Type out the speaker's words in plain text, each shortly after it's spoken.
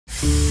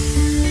এই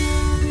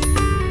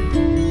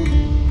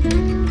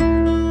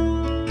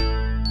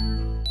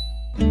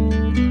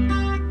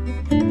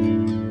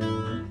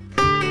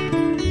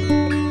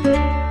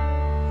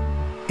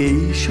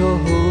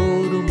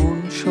শহর মন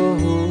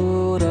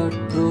শহর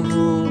আগ্রহ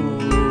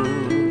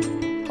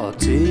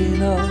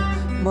অচেনা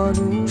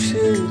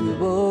মানুষের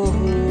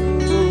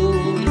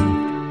বহর।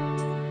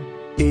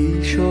 এই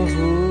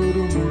শহর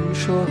মন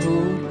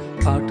শহর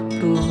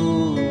আগ্রহ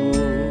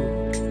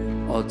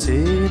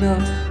অচেনা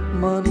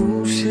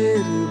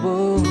মানুষের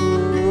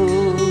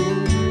বহর।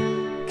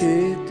 কে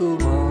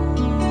তোমার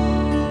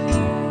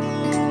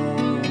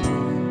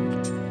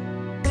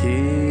কে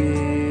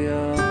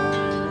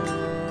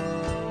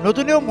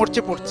নতুনেও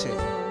মরচে পড়ছে,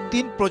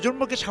 3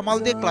 প্রজন্মকে সামাল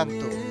দিয়ে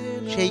ক্লান্ত।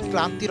 সেই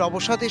ক্লান্তির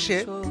অবসাদ এসে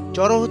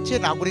জড়ো হচ্ছে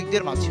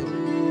নাগরিকদের মাঝেও।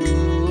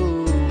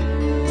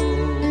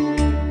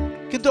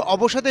 কিন্তু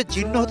অবসাদে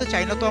জীর্ণ হতে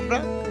চাই না তো আমরা,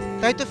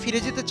 তাই তো ফিরে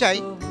যেতে চাই,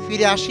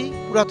 ফিরে আসি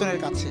পুরাতনের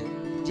কাছে,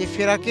 যে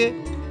ফেরাকে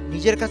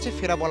নিজের কাছে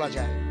ফেরা বলা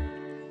যায়।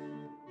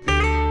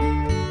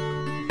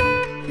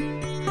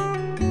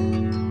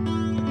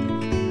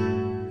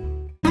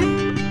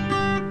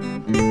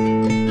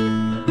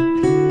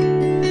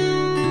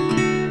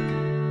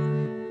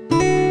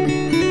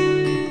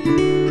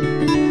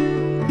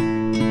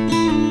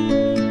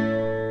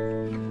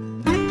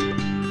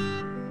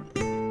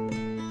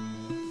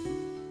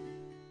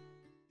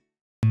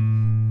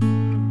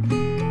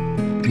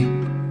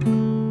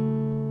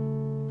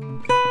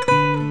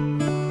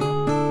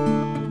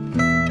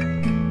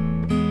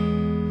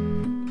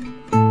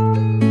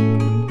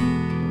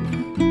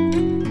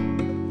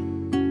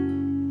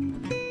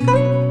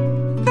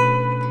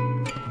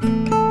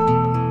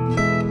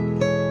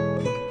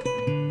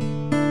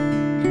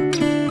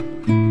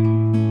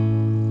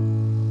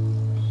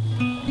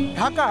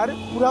 ঢাকার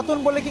পুরাতন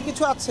বলে কি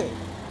কিছু আছে?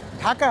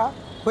 ঢাকা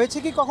হয়েছে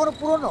কি কখনো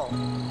পুরনো?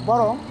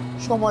 বরং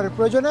সময়ের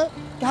প্রয়োজনে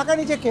ঢাকা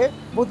নিজেকে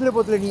বদলে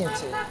বদলে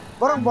নিয়েছে।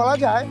 বরং বলা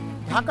যায়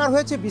ঢাকার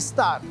হয়েছে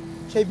বিস্তার।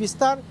 সেই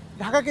বিস্তার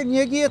ঢাকাকে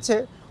নিয়ে গিয়েছে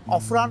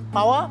অফুরান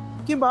পাওয়া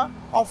কিংবা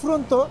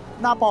অফুরন্ত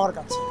না পাওয়ার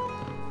কাছে।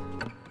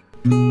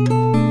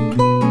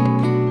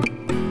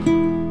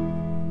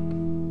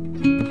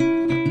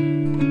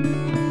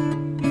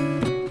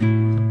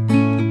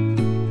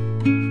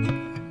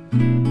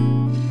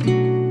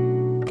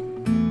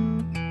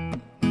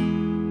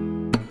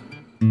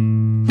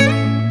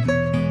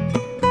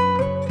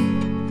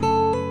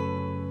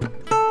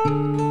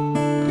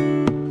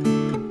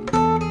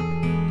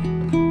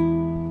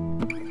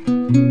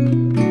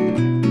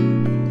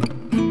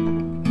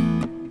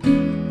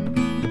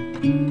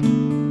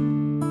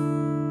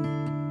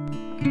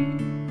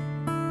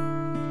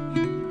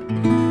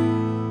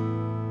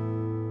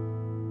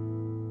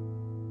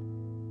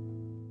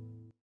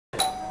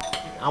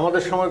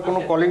 আমাদের সময় কোনো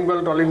কলিং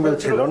বেল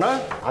ছিল না,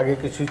 আগে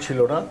কিছুই ছিল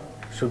না,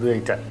 শুধু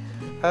এইটা।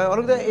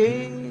 অনেকটা এই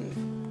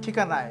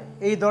ঠিকানায়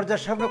এই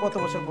দরজার সামনে কত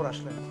বছর পর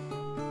আসলেন?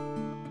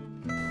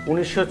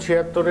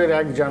 1976-এর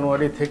 1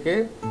 জানুয়ারি থেকে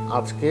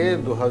আজকে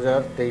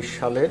 2023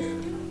 সালের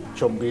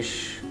 24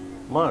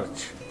 মার্চ,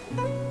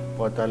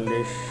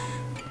 45,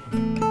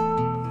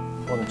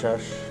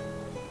 50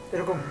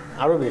 এরকম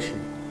আরো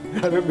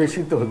বেশি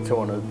তো হচ্ছে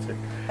মনে হচ্ছে।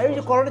 এই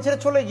যে কলোনি ছেড়ে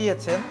চলে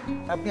গিয়েছেন,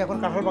 আপনি এখন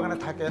কাঁঠাল বাগানে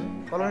থাকেন,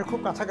 কলোনির খুব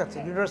কাছাকাছি,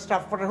 বিভিন্ন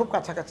স্টাফ কোয়ার্টার খুব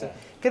কাছাকাছি,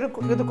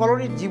 কিন্তু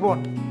কলোনির জীবন,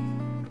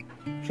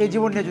 সেই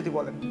জীবন নিয়ে যদি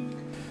বলেন।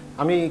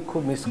 আমি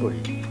খুব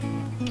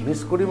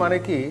মিস করি মানে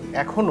কি,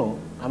 এখনো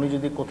আমি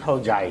যদি কোথাও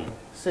যাই,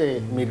 সে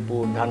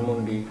মিরপুর,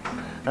 ধানমন্ডি,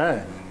 হ্যাঁ,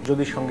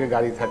 যদি সঙ্গে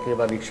গাড়ি থাকে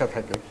বা রিক্সা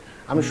থাকে,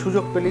 আমি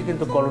সুযোগ পেলেই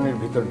কিন্তু কলোনির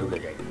ভিতর ঢুকে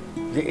যাই,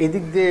 যে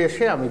এদিক দিয়ে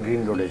এসে আমি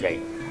গ্রিন রোডে যাই,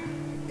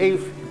 এই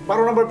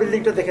 12 নম্বর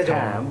বিল্ডিংটা দেখে যাই।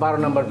 হ্যাঁ, 12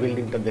 নম্বর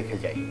বিল্ডিংটা দেখে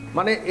যাই।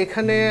 মানে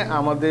এখানে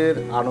আমাদের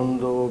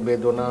আনন্দ,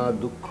 বেদনা,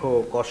 দুঃখ,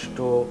 কষ্ট,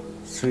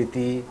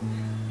 স্মৃতি,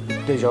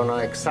 উত্তেজনা,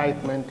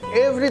 এক্সাইটমেন্ট,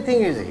 এভরিথিং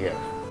ইজ হিয়ার।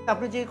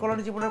 আপনি যে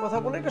কলোনি জীবনের কথা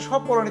বলেন, এটা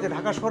সব কলোনিতে,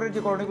 ঢাকা শহরের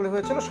যে কলোনিগুলো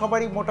হয়েছিল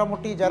সবারই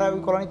মোটামুটি যারা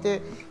ওই কলোনিতে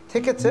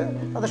থেকেছে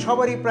তাদের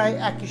সবারই প্রায়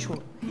একই সুর।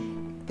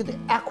 কিন্তু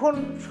এখন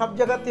সব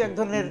জায়গাতে এক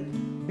ধরনের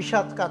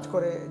বিষাদ কাজ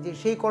করে, যে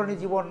সেই কলোনি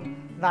জীবন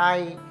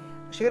নাই,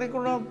 সেখানে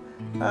কোনো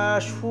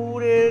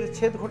সুরের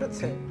ছেদ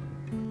ঘটেছে।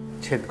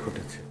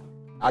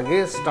 আগে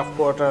স্টাফ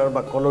কোয়ার্টার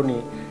বা কলোনি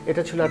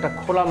এটা ছিল একটা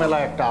খোলামেলা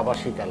একটা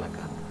আবাসিক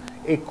এলাকা,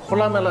 এই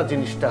খোলামেলা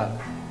জিনিসটা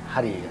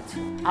হারিয়ে গেছে।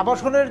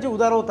 আবাসনের যে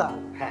উদারতা,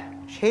 হ্যাঁ,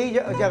 সেই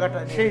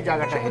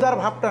জায়গাটা উদার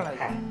ভাবটা নাই।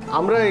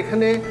 আমরা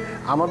এখানে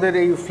আমাদের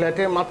এই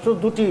ফ্ল্যাটে মাত্র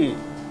 2টি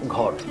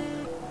ঘর,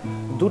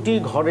 2টি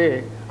ঘরে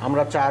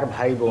আমরা 4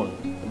 ভাই বোন,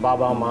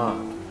 বাবা মা,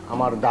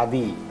 আমার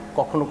দাদি,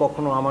 কখনো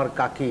কখনো আমার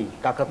কাকি,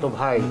 কাকাতো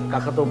ভাই,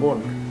 কাকাতো বোন,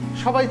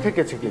 সবাই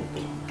থেকেছে।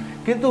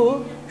 কিন্তু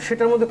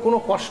সেটার মধ্যে কোনো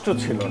কষ্ট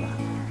ছিল না,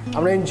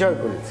 আমরা এনজয়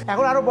করেছি।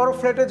 এখন আরো বড়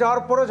ফ্ল্যাটে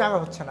যাওয়ার পরও জায়গা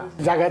হচ্ছে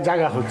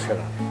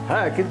না,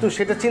 হ্যাঁ, কিন্তু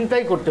সেটা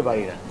চিন্তাই করতে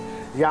পারি না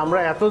যে আমরা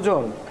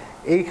এতজন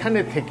এইখানে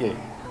থেকে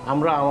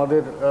আমরা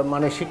আমাদের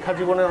মানে শিক্ষা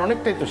জীবনের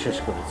অনেকটাই তো শেষ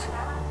করেছি।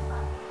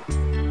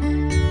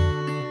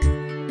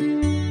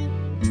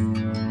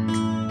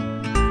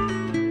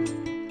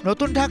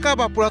 নতুন ঢাকা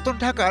বা পুরাতন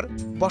ঢাকার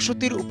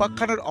বসতির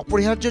উপাখ্যানের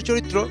অপরিহার্য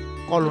চরিত্র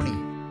কলোনি।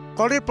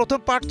 কলোনির প্রথম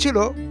পাঠ ছিল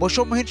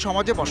বৈষম্যহীন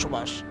সমাজে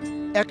বসবাস।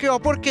 একে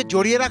অপরকে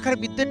জড়িয়ে রাখার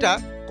বিদ্যাটা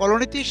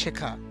কলোনিতেই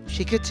শেখা,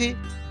 শিখেছি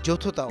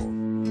যৌথতাও।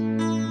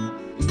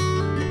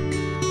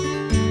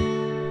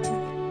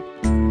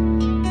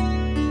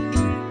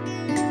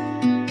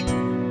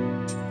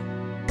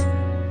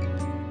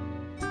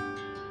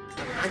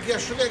 আগে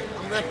আসলে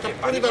আমরা একটা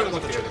পরিবারের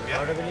মতো ছিল।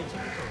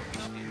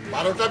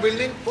 12টা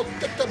বিল্ডিং,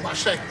 প্রত্যেকটা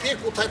বাসায় কে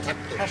কোথায়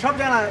থাকতো সব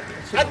জানা,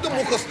 একদম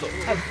মুখস্থ।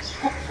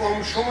 খুব কম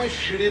সময়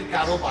সিঁড়ির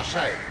কারো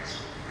বাসায়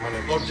মানে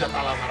দরজা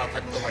তালা মারা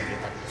থাকতো, বাইরে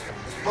থাকতো।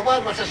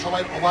 সবার বাসায়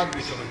সবাই অবাধ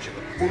বিচরণ ছিল।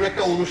 কোনো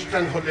একটা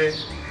অনুষ্ঠান হলে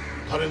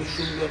ধরেন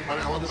সুন্দর,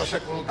 মানে আমাদের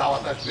বাসায় কোনো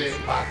দাওয়াত আসবে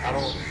বা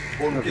কারো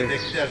বোনকে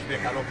দেখতে আসবে,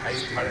 কারো ভাই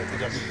বাড়িতে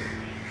যাবে,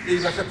 এই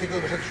বাসা থেকে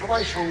ওই বাসায়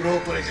সবাই সংগ্রহ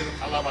করে কিন্তু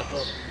থালা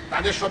বাসন,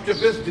 তাদের সবচেয়ে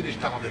বেস্ট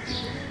জিনিসটা আমাদের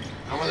ছিল।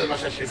 আমাদের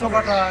বাসায় সেই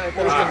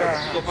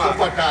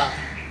সোফাটা,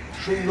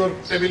 সুন্দর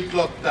টেবিল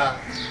ক্লথটা,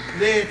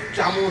 প্লেট,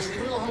 চামচ,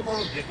 এগুলো তখন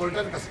কোনো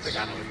ডেকোরেটরের কাছ থেকে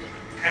আনা হতো।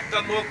 একটা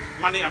লোক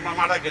মানে আমার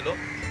মারা গেল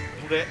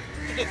দূরে,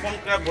 শুধু ফোন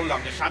করে বললাম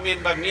যে স্বামীন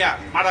বা মিয়া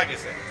মারা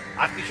গেছে,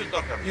 আর কিছু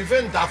দরকার।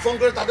 ইভেন দাফন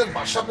করে তাদের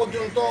বাসা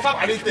পর্যন্ত,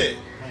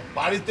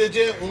 বাড়িতে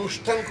যে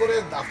অনুষ্ঠান করে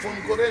দাফন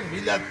করে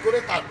মিলাদ করে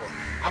তারপর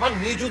আবার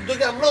নিজ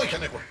উদ্যোগে আমরা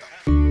ওইখানে করতাম।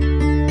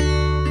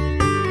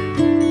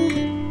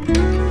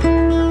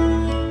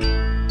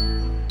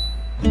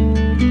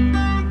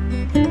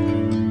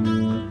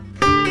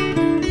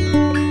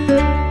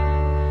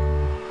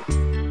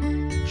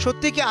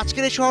 সত্যি কি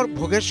আজকের এই শহর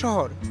ভোগের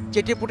শহর,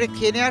 চেটেপুটে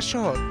খেয়ে নেওয়ার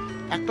শহর,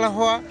 একলা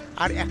হওয়া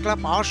আর একলা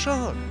পাওয়ার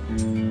শহর?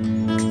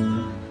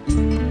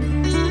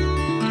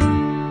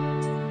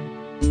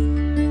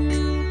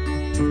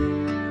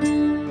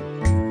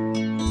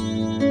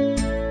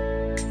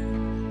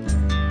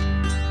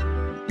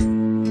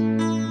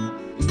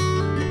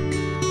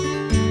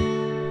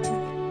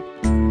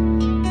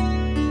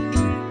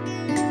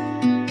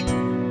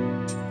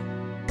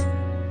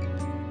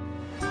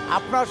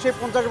 আপনার সেই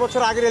 50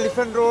 বছর আগের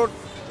এলিফ্যান্ট রোড,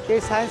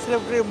 এই সায়েন্স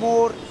ল্যাবরেটরি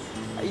মোড়,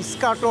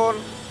 ইস্কাটন,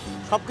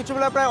 সব কিছু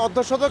মিলে প্রায়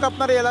অর্ধশতক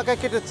আপনার এই এলাকায়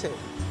কেটেছে।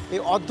 এই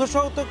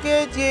অর্ধশতকে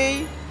যেই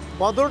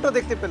বদলটা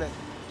দেখতে পেলেন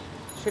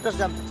সেটা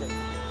জানতে চাই।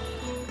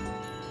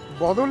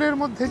 বদলের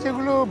মধ্যে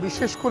যেগুলো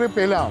বিশেষ করে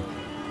পেলাম,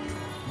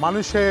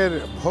 মানুষের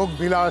ভোগ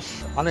বিলাস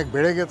অনেক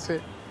বেড়ে গেছে।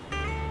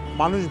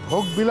 মানুষ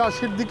ভোগ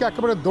বিলাসের দিকে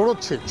একেবারে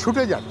দৌড়চ্ছে,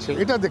 ছুটে যাচ্ছে,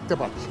 এটা দেখতে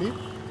পাচ্ছি।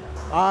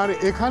 আর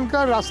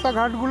এখানকার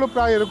রাস্তাঘাটগুলো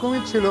প্রায়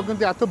এরকমই ছিল,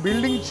 কিন্তু এত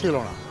বিল্ডিং ছিল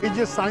না। এই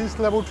যে সায়েন্স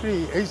ল্যাবরেটরি,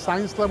 এই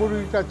সায়েন্স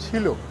ল্যাবরেটরিটা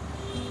ছিল,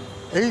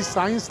 এই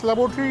সায়েন্স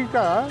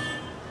ল্যাবরেটরিটা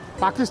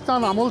পাকিস্তান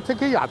আমল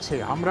থেকেই আছে।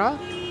 আমরা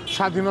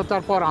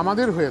স্বাধীনতার পর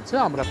আমাদের হয়েছে,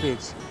 আমরা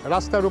পেয়েছি।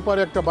 রাস্তার উপরে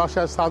একটা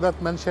বাসায় সাদাত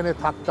ম্যানশনে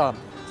থাকতাম,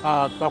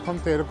 তখন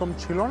তো এরকম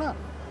ছিল না।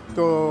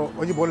 তো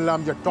ওই যে বললাম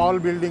যে টল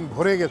বিল্ডিং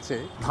ভরে গেছে।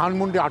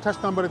 ধানমন্ডি 28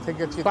 নম্বরে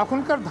থেকেছি,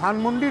 তখনকার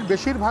ধানমন্ডির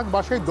বেশিরভাগ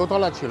বাসায়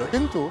দোতলা ছিল,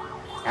 কিন্তু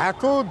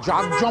এত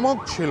জাঁকজমক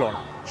ছিল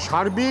না।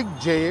 সার্বিক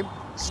যে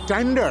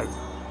স্ট্যান্ডার্ড,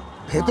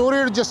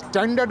 ভেতরের যে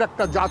স্ট্যান্ডার্ড,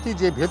 একটা জাতি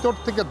যে ভেতর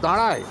থেকে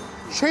দাঁড়ায়,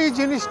 সেই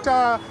জিনিসটা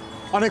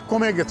অনেক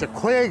কমে গেছে,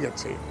 ক্ষয়ে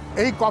গেছে।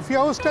 এই কফি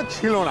হাউসটা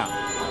ছিল না।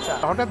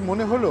 হঠাৎ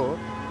মনে হলো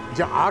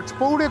যে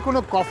আটপৌরে কোনো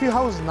কফি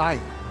হাউস নাই।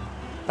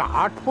 তা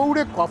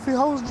আটপৌরে কফি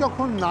হাউস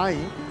যখন নাই,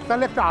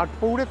 তাহলে একটা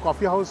আটপৌরে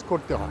কফি হাউস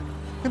করতে হয়।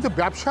 কিন্তু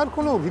ব্যবসার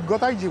কোনো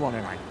অভিজ্ঞতাই জীবনে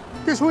নাই,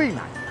 কিছুই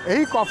নাই।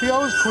 এই কফি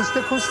হাউস খুঁজতে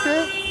খুঁজতে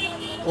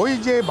ওই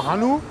যে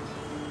ভানু,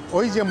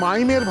 ওই যে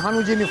মাইমের ভানু,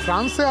 যিনি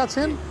ফ্রান্সে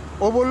আছেন,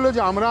 ও বলল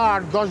যে আমরা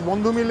 8-10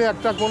 বন্ধু মিলে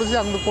একটা করেছি,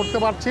 আমরা করতে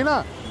পারছি না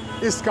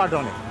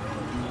ইস্কাটনে।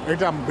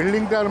 এটা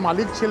বিল্ডিংটার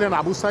মালিক ছিলেন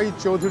আবু সাইদ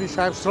চৌধুরী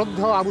সাহেব,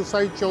 শ্রদ্ধা আবু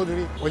সাইদ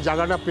চৌধুরী। ওই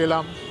জায়গাটা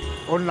পেলাম,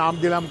 ওর নাম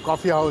দিলাম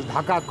coffee house,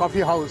 Dhaka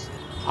coffee house.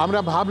 আমরা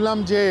ভাবলাম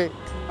যে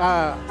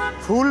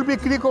ফুল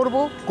বিক্রি করব,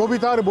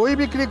 কবিতার বই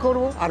বিক্রি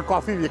করব, আর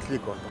কফি বিক্রি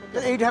করব।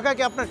 এই ঢাকা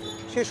কি আপনার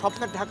সেই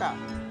স্বপ্নের ঢাকা?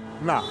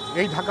 না,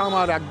 এই ঢাকা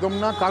আমার একদম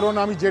না। কারণ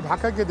আমি যে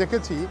ঢাকাকে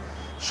দেখেছি,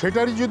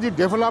 সেটারই যদি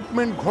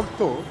ডেভেলপমেন্ট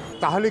ঘটতো,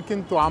 তাহলে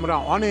কিন্তু আমরা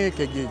অনেক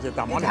এগিয়ে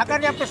যেতাম। ঢাকা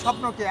নিয়ে আপনার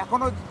স্বপ্ন কি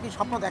এখনো কি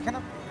স্বপ্ন দেখেন?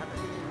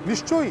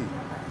 নিশ্চয়ই।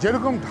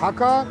 যেরকম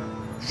ঢাকা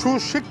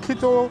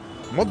সুশিক্ষিত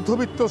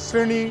মধ্যবিত্ত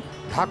শ্রেণী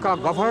ঢাকা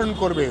গভর্ন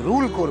করবে,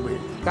 রুল করবে,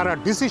 তারা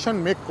ডিসিশন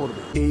মেক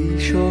করবে। এই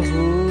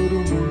শহর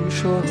মন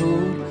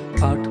শহর,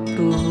 আট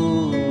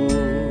প্রহর,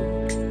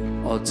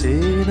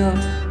 অচেনা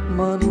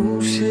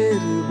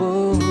মানুষের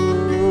বহর।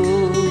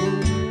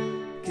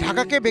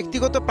 ঢাকাকে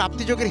ব্যক্তিগত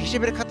প্রাপ্তিযোগের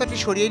হিসেবের খাতাটি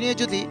সরিয়ে নিয়ে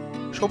যদি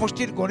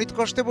সমষ্টির গণিত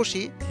কষতে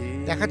বসি,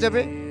 দেখা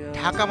যাবে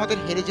ঢাকা আমাদের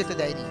হেরে যেতে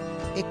দেয়নি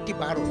একটি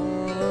বারও।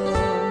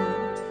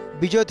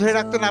 বিজয় ধরে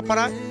রাখতে না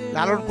পারা,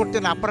 লালন করতে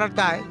না পারার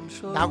দায়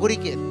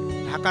নাগরিকের,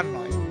 ঢাকার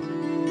নয়।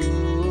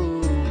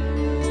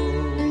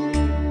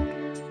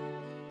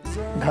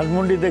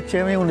 ধানমন্ডি দেখছি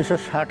আমি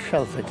 1960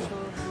 সাল থেকে,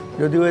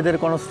 যদিও এদের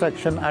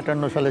কনস্ট্রাকশন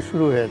 58 সালে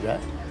শুরু হয়ে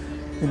যায়,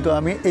 কিন্তু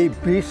আমি এই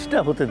ব্রিজটা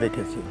হতে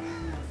দেখেছি।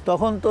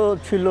 তখন তো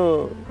ছিল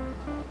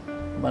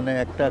মানে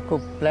একটা খুব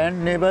প্ল্যান্ড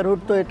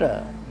নেবারহুড, তো এটা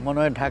মনে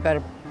হয় ঢাকার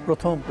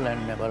প্রথম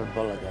প্ল্যান্ড নেবারহুড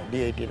বলা যায়,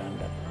 ডিআইটির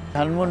আন্ডারে।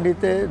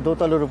 ধানমন্ডিতে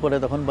দোতলার উপরে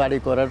তখন বাড়ি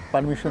করার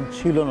পারমিশন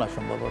ছিল না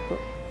সম্ভবত,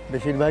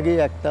 বেশিরভাগই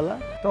একতলা।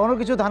 তখনও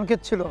কিছু ধান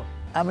ক্ষেত ছিল?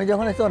 আমি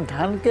যখন তখন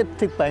ধান ক্ষেত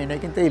ঠিক পাই না,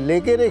 কিন্তু এই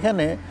লেকের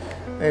এখানে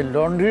এই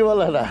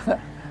লন্ড্রিওয়ালারা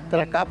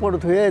তারা কাপড়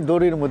ধুয়ে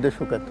দড়ির মধ্যে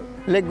শুকাতো।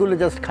 লেকগুলো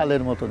জাস্ট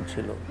খালের মতন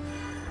ছিল,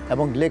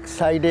 এবং লেক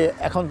সাইডে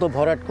এখন তো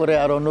ভরাট করে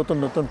আরও নতুন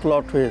নতুন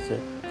প্লট হয়েছে,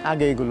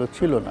 আগে এগুলো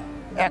ছিল না।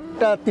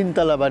 একটা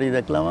 3তলা বাড়ি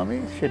দেখলাম আমি,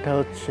 সেটা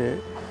হচ্ছে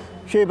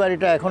সেই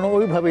বাড়িটা এখনও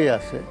ওইভাবেই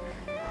আছে,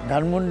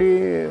 ধানমন্ডি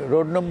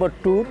রোড নম্বর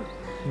 2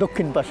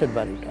 দক্ষিণ পাশের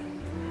বাড়িটা,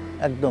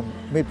 একদম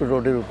মিরপুর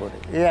রোডের উপরে।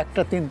 এই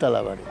একটা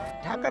 3তলা বাড়ি।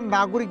 ঢাকার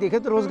নাগরিক দেখে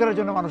তো রোজগারের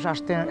জন্য মানুষ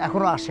আসতেন,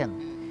 এখনও আসেন।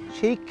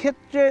 সেই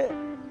ক্ষেত্রে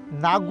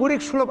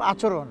নাগরিক সুলভ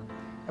আচরণ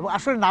এবং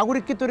আসলে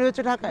নাগরিক কি তৈরি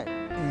হয়েছে ঢাকায়?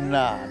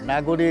 না,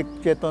 নাগরিক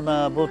চেতনা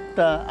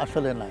বোধটা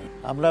আসলে নাই।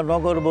 আমরা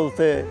নগর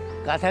বলতে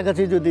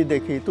কাছাকাছি যদি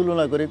দেখি,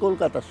 তুলনা করি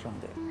কলকাতার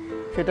সঙ্গে,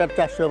 সেটার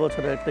 400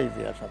 বছরের একটা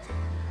ইতিহাস আছে।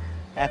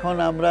 এখন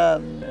আমরা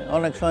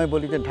অনেক সময়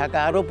বলি যে ঢাকা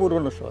আরও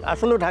পুরনো শহর,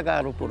 আসলেও ঢাকা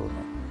আরও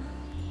পুরনো,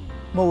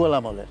 মোগল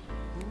আমলের,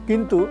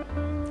 কিন্তু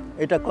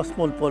এটা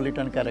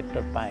কসমোপলিটন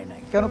ক্যারেক্টার পায়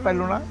নাই। কেন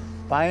পাইল না?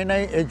 পায়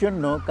নাই এই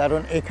জন্য,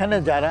 কারণ এখানে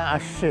যারা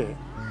আসছে,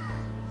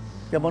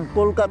 যেমন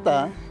কলকাতা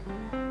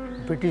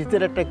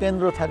ব্রিটিশদের একটা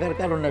কেন্দ্র থাকার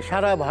কারণে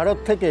সারা ভারত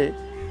থেকে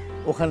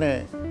ওখানে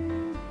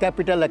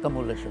ক্যাপিটাল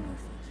অ্যাকোমোডেশন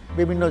হয়েছে,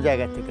 বিভিন্ন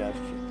জায়গা থেকে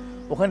আসছে।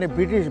 ওখানে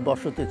ব্রিটিশ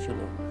বসতি ছিল,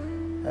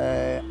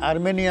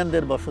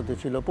 আর্মেনিয়ানদের বসতি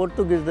ছিল,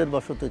 পর্তুগিজদের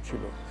বসতি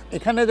ছিল।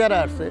 এখানে যারা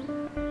আসছে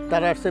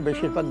তারা আসছে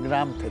বেশিরভাগ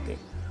গ্রাম থেকে।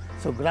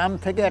 সো গ্রাম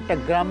থেকে একটা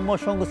গ্রাম্য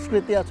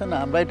সংস্কৃতি আছে না,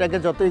 আমরা এটাকে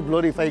যতই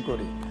গ্লোরিফাই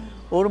করি,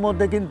 ওর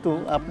মধ্যে কিন্তু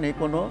আপনি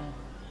কোনো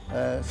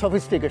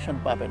সফিস্টিকেশন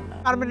পাবেন না।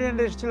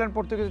 আর্মেনিয়ানরা এসেছিলেন,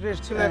 পর্তুগিজরা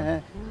এসেছিলেন,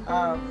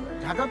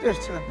 ঢাকাতে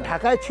এসেছিলেন।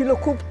 ঢাকায় ছিল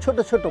খুব ছোট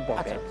ছোট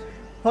পকেট,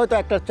 হয়তো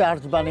একটা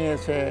চার্চ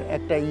বানিয়েছে,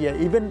 একটা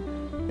ইভেন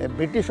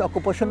ব্রিটিশ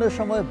অকুপেশনের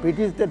সময়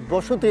ব্রিটিশদের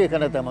বসতি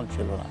এখানে তেমন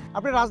ছিল না।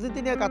 আপনি রাজনীতি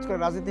নিয়ে কাজ করেন,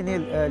 রাজনীতি নিয়ে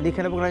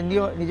লিখেন এবং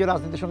নিজের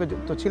রাজনীতির সঙ্গে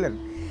যুক্ত ছিলেন।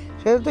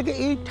 সেটা থেকে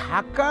এই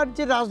ঢাকার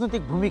যে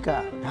রাজনৈতিক ভূমিকা,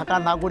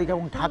 ঢাকার নাগরিক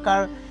এবং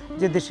ঢাকার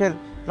যে দেশের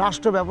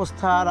রাষ্ট্র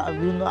ব্যবস্থা,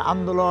 বিভিন্ন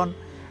আন্দোলন,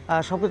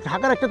 সব কিছু,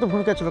 ঢাকার একটা তো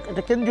ভূমিকা ছিল,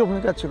 একটা কেন্দ্রীয়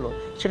ভূমিকা ছিল,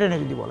 সেটা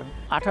নিয়ে যদি বলেন।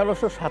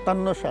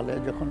 1857 সালে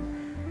যখন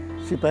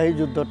সিপাহী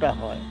যুদ্ধটা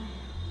হয়,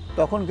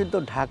 তখন কিন্তু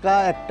ঢাকা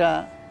একটা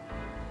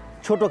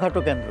ছোটোখাটো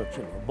কেন্দ্র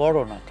ছিল, বড়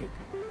না ঠিক।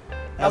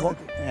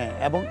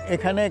 এবং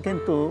এখানে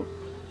কিন্তু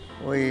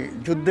ওই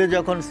যুদ্ধে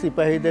যখন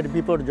সিপাহীদের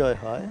বিপর্যয়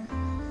হয়,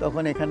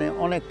 তখন এখানে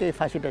অনেককেই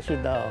ফাঁসি টাসি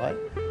দেওয়া হয়।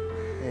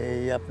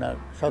 এই আপনার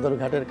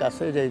সদরঘাটের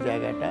কাছে যে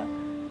জায়গাটা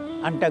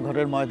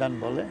আন্টাঘরের ময়দান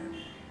বলে,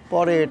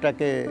 পরে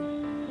এটাকে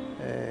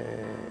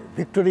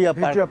ভিক্টোরিয়া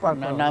পার্ক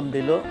নাম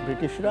দিল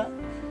ব্রিটিশরা।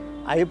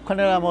 আইয়ুব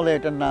খানের আমলে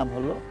এটার নাম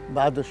হলো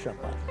বাহাদুর শাহ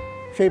পার্ক।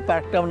 সেই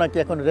পার্কটাও নাকি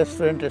এখন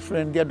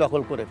রেস্টুরেন্ট দিয়ে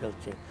দখল করে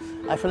ফেলছে।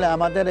 আসলে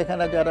আমাদের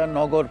এখানে যারা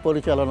নগর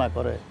পরিচালনা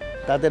করে,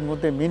 তাদের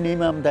মধ্যে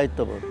মিনিমাম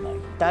দায়িত্ববোধ নাই।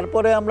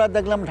 তারপরে আমরা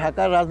দেখলাম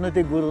ঢাকার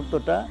রাজনৈতিক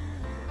গুরুত্বটা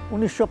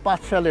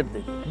 1905 সালের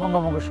দিকে,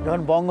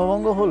 যখন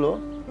বঙ্গভঙ্গ হলো,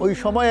 ওই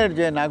সময়ের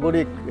যে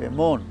নাগরিক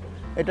মন,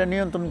 এটা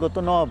নিয়ন্ত্রণ করতো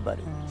নবাব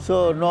বাড়ি। সো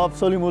নবাব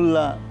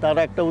সলিমুল্লাহ তারা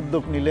একটা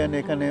উদ্যোগ নিলেন,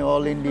 এখানে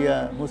all India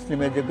Muslim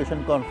education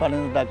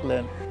conference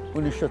ডাকলেন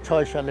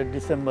 1906 সালের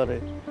ডিসেম্বরে।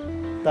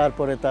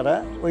 তারপরে তারা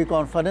ওই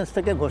কনফারেন্স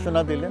থেকে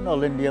ঘোষণা দিলেন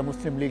অল ইন্ডিয়া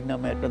মুসলিম লীগ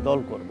নামে একটা দল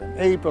করবেন।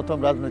 এই প্রথম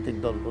রাজনৈতিক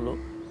দল হলো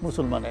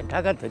মুসলমানের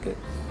ঢাকা থেকে।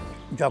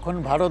 যখন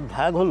ভারত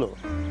ভাগ হলো,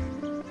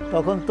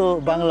 তখন তো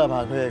বাংলা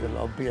ভাগ হয়ে গেল।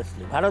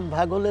 অবভিয়াসলি ভারত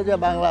ভাগ হলে যে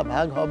বাংলা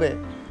ভাগ হবে,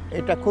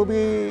 এটা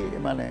খুবই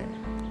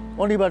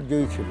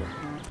অনিবার্যই ছিল।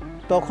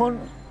 তখন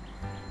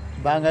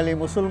বাঙালি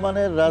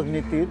মুসলমানের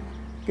রাজনীতির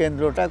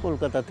কেন্দ্রটা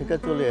কলকাতা থেকে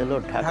চলে এলো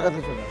ঢাকাতে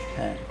চলে।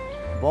 হ্যাঁ,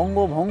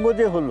 বঙ্গভঙ্গ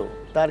যে হলো,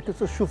 তার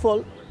কিছু সুফল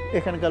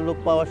এখানকার লোক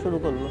পাওয়া শুরু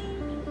করলো,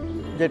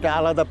 যেটা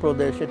আলাদা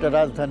প্রদেশ, এটা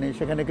রাজধানী,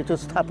 সেখানে কিছু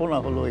স্থাপনা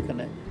হলো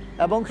এখানে।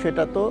 এবং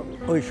সেটা তো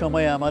ওই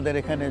সময়ে আমাদের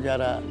এখানে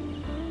যারা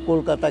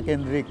কলকাতা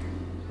কেন্দ্রিক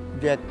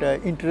যে একটা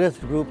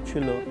ইন্টারেস্ট গ্রুপ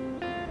ছিল,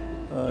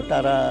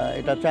 তারা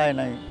এটা চায়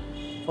নাই,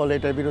 ফলে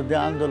এটার বিরুদ্ধে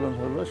আন্দোলন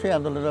হলো। সেই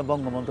আন্দোলনে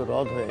বঙ্গবন্ধু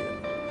রদ হয়ে গেল।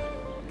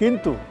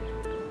 কিন্তু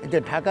যে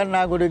ঢাকার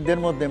নাগরিকদের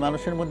মধ্যে,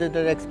 মানুষের মধ্যে যে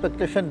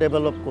এক্সপেকটেশন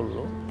ডেভেলপ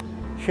করলো,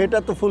 সেটা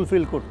তো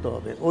ফুলফিল করতে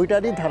হবে।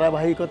 ওইটারই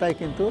ধারাবাহিকতায়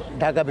কিন্তু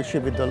ঢাকা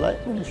বিশ্ববিদ্যালয়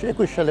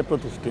 1921 সালে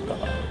প্রতিষ্ঠিত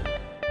হয়।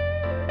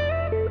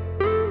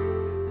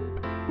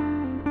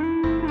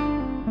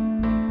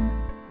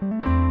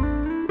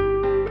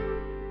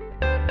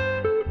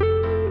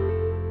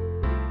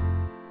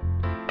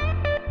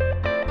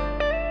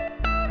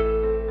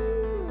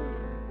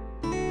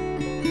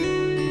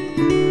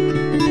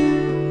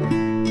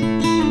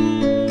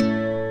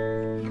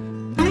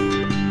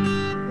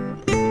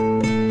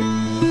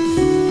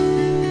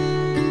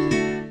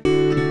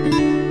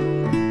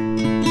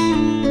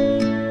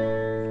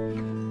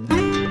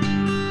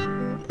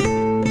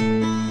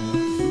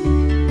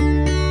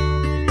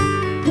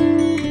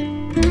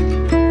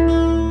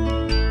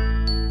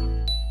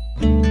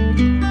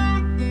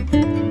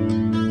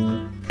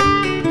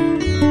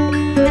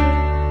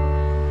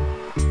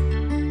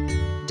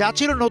 যা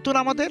ছিল নতুন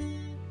আমাদের,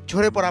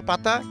 ঝরে পড়া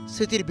পাতা,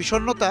 স্মৃতির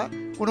বিষণ্ণতা,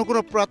 কোনো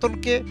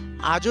পুরাতনকে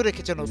আজও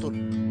রেখেছে নতুন।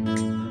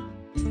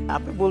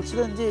 আপনি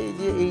বলছিলেন যে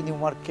এই নিউ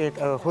মার্কেট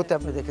হতে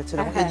আপনি দেখেছেন,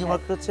 এবং এই নিউ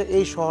মার্কেট হচ্ছে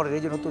এই শহরের,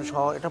 এই যে নতুন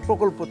শহর, এটা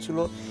প্রকল্প ছিল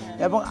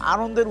এবং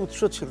আনন্দের উৎস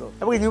ছিল।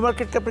 এবং এই নিউ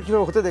মার্কেটকে আপনি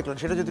কীভাবে হতে দেখলেন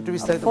সেটা যদি একটু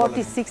বিস্তারিত বলেন।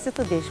 46-এ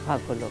তো দেশ ভাগ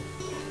হলো,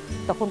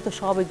 তখন তো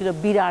সব এগুলো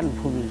বিরান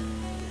ভূমি।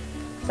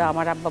 তা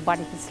আমার আব্বা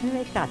বাড়িতে ছিলেন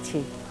এই কাছে,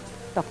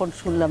 তখন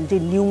শুনলাম যে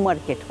নিউ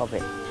মার্কেট হবে।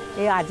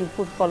 এই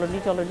আজিমপুর কলোনি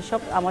টলোনি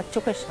সব আমার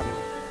চোখের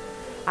সামনে।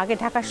 আগে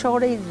ঢাকা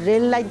শহরে এই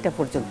রেল লাইনটা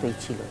পর্যন্তই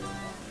ছিল,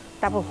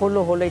 তারপর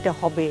হলো এটা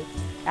হবে,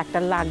 একটা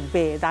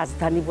লাগবে,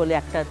 রাজধানী বলে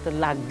একটা তো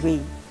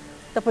লাগবেই,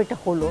 তারপর এটা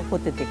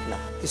হতে দেখলাম।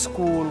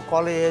 স্কুল,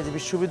 কলেজ,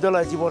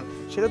 বিশ্ববিদ্যালয় জীবন,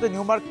 সেটা তো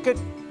নিউ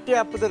মার্কেটে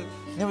আপনাদের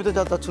নিয়মিত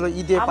যাতায়াত ছিল,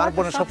 ঈদে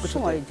পার্বণে সব কিছু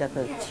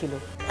যাতায়াত ছিল।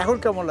 এখন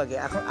কেমন লাগে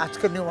এখন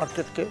আজকের নিউ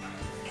মার্কেটকে,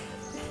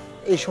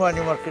 এই সময়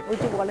নিউ মার্কেট? ওই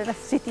যে বলে না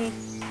স্মৃতি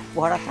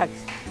ভরা থাক,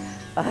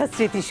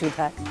 স্মৃতি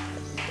সুধায়,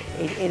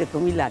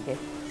 এরকমই লাগে।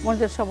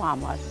 মনের সব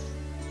আমার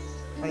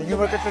মানে নিউ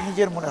মার্কেটটা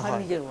নিজের মনে হয়।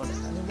 নিজের মনে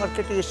হয়। নিউ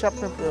মার্কেটে এসে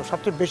আপনি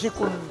সবচেয়ে বেশি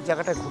কোন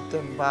জায়গাটায়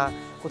ঘুরতেন বা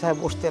কোথায়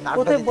বসতেন?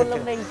 কোথায় বললাম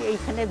না,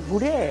 এইখানে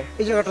ঘুরে,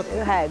 এই জায়গাটা,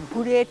 হ্যাঁ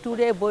ঘুরে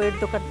টুরে বইয়ের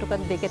দোকান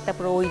টোকান দেখে,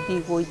 তারপরে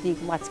ওই দিক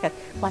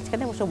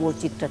মাঝখানে অবশ্য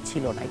মসজিদটা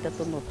ছিল না, এটা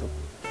তো নতুন।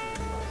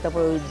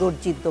 তারপরে ওই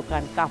দর্জির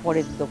দোকান,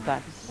 কাপড়ের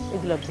দোকান,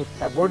 এগুলো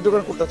ঘুরতাম। বইয়ের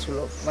দোকান কোনটা ছিল?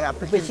 মানে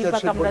আপনি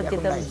বেশিরভাগ আমরা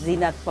যেতাম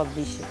জিনাত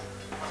পাবলিশে,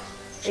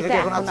 এটা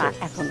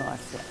এখনো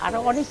আছে, আরো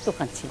অনেক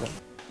দোকান ছিল।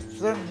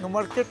 নিউ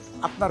মার্কেট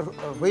আপনার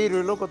হয়েই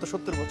রইল গত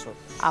 70 বছর।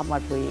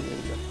 আমার হয়ে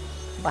রইল,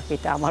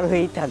 বাকিটা আমার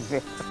হয়েই থাকবে।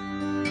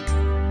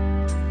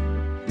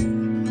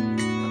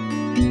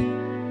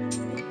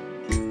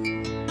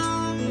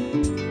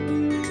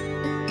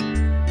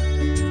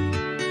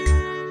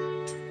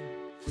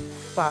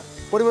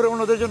 পরিবারের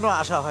অন্যদের জন্য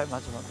আসা হয়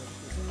মাঝে মাঝে?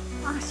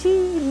 আসি,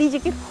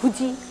 নিজেকে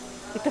খুঁজি,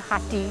 একটু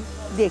হাঁটি,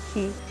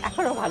 দেখি,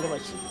 এখনো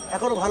ভালোবাসি।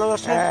 এখনো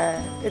ভালোবাসা?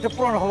 এটা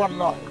পূরণ হবার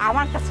নয়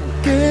আমার কাছে।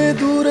 কে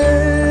দূরে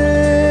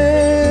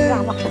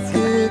আমার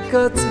কাছে, কে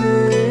কাছে,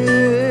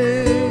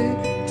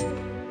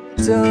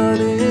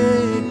 জানে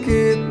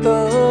কে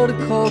তার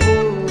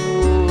খবর,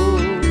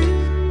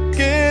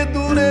 কে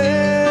দূরে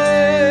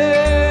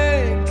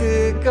কে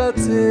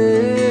কাছে,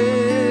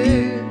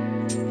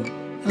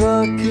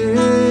 রাখে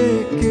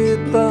কে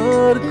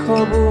তার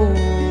খবর।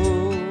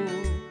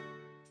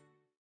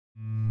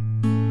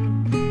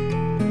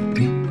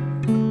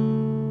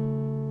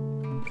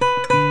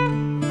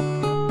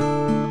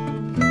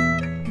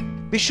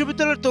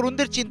 বিশ্ববিদ্যালয়ের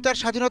তরুণদের চিন্তার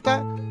স্বাধীনতা,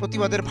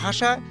 প্রতিবাদের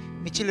ভাষা,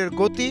 মিছিলের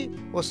গতি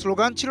ও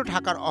স্লোগান ছিল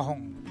ঢাকার অহং।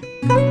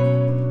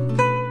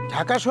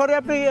 ঢাকা শহরে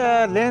আপনি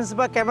লেন্স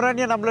বা ক্যামেরা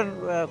নিয়ে নামলেন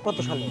কত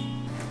সালে?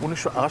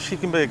 1980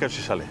 কিংবা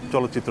 81 সালে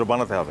চলচ্চিত্র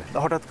বানাতে হবে।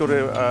 হঠাৎ করে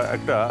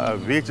একটা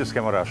VHS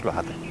ক্যামেরা আসলো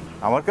হাতে।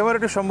 আমার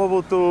ক্যামেরাটি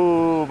সম্ভবত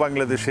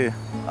বাংলাদেশে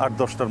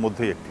 8-10টার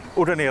মধ্যেই একটি।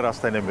 ওটা নিয়ে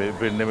রাস্তায়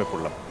নেমে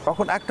পড়লাম।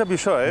 তখন একটা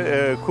বিষয়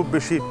খুব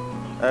বেশি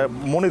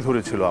মনে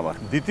ধরেছিল আমার।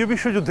 দ্বিতীয়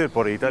বিশ্বযুদ্ধের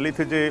পরে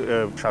ইতালিতে যে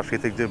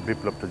সাংস্কৃতিক যে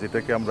বিপ্লবটা,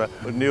 যেটাকে আমরা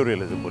নিও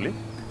রিয়েলিজম বলি,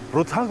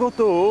 প্রথাগত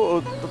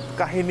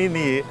কাহিনী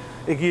নিয়ে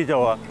এগিয়ে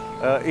যাওয়া,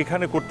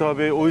 এখানে করতে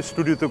হবে, ওই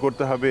স্টুডিওতে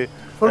করতে হবে,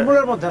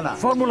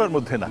 ফর্মুলার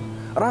মধ্যে না,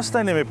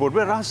 রাস্তায় নেমে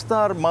পড়বে,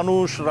 রাস্তার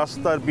মানুষ,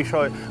 রাস্তার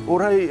বিষয়,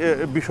 ওরাই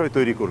বিষয়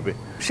তৈরি করবে।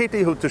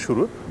 সেটাই হচ্ছে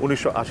শুরু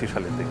 1980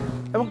 সালের থেকে।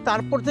 এবং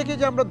তারপর থেকে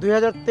যে আমরা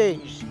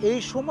 2023, এই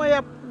সময়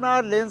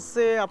আপনার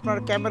লেন্সে, আপনার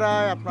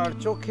ক্যামেরায়, আপনার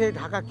চোখে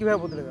ঢাকা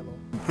কিভাবে বদলে গেল?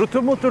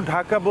 প্রথমত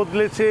ঢাকা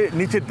বদলেছে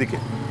নিচের দিকে,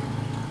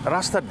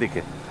 রাস্তার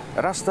দিকে।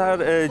 রাস্তার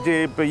যে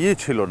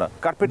ছিল না,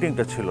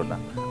 কার্পেটিংটা ছিল না,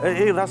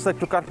 এই রাস্তা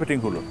একটু কার্পেটিং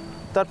হলো।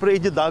 তারপরে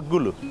এই যে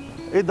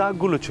এই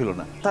দাগগুলো ছিল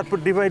না। তারপর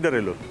ডিভাইডার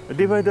এলো,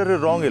 ডিভাইডারের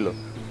রং এলো,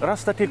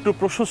 রাস্তাটি একটু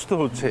প্রশস্ত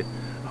হচ্ছে।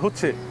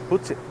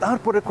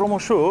 তারপরে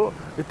ক্রমশ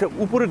এটা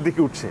উপরের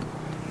দিকে উঠছে।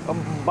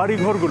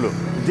 বাড়িঘরগুলো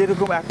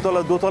যেরকম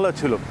 1তলা 2তলা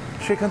ছিল,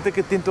 সেখান থেকে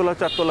 3তলা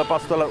 4তলা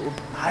 5তলা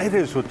হাই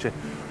রেজ হচ্ছে।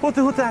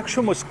 হতে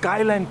একসময়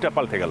স্কাইলাইনটা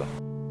পাল্টে গেল।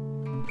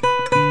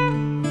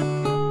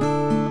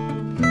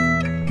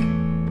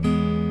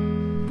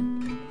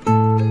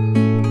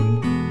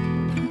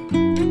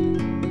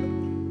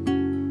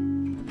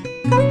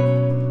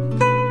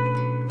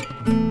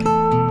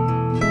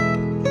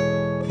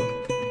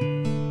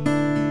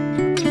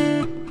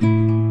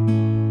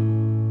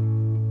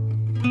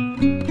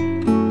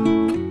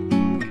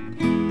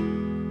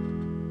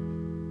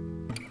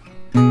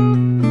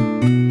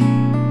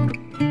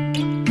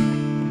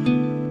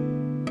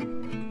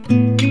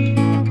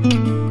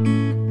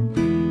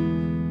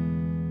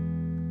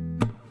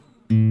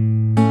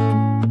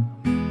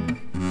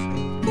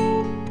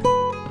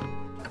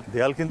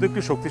 দেয়াল কিন্তু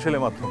একটি শক্তিশালী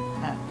মাধ্যম,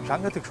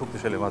 সাংঘাতিক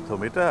শক্তিশালী মাধ্যম।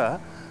 এটা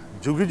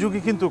যুগে যুগে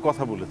কিন্তু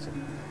কথা বলেছে,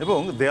 এবং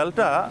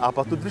দেয়ালটা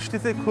আপাত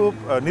দৃষ্টিতে খুব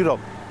নীরব,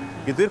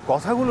 কিন্তু এর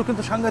কথাগুলো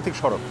কিন্তু সাংঘাতিক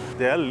সরব।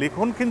 দেয়াল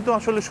লিখন কিন্তু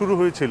আসলে শুরু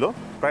হয়েছিল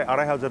প্রায়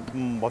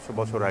 2500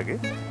 বছর আগে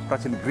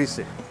প্রাচীন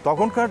গ্রিসে।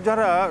 তখনকার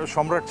যারা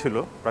সম্রাট ছিল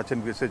প্রাচীন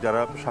গ্রিসে,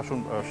 যারা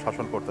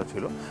শাসনকর্তা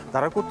ছিল,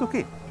 তারা করতো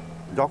কি,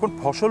 যখন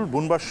ফসল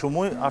বুনবার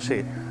সময় আসে,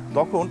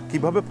 তখন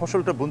কিভাবে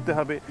ফসলটা বুনতে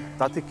হবে,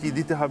 তাতে কি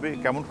দিতে হবে,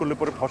 কেমন করলে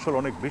পরে ফসল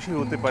অনেক বেশি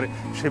হতে পারে,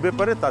 সে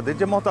ব্যাপারে তাদের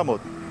যে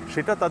মতামত,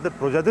 সেটা তাদের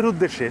প্রজাদের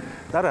উদ্দেশ্যে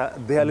তারা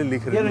দেয়ালে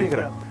লিখে রাখে।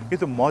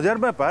 কিন্তু মজার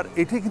ব্যাপার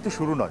এটি কিন্তু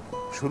শুরু নয়,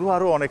 শুরু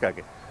আরও অনেক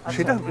আগে।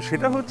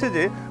 সেটা হচ্ছে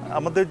যে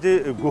আমাদের যে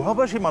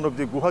গুহাবাসী মানব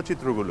যে গুহা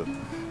চিত্রগুলো,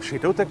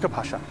 সেটাও তো একটা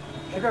ভাষা,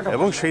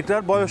 এবং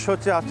সেটার বয়স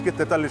হচ্ছে আজকে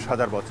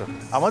 43,000 বছর।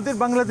 আমাদের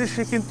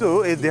বাংলাদেশে কিন্তু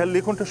এই দেয়াল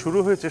লিখনটা শুরু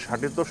হয়েছে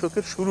 60-এর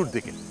দশকের শুরুর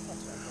দিকে।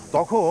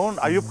 তখন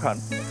আইয়ুব খান,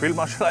 ফিল্ড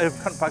মার্শাল আইয়ুব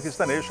খান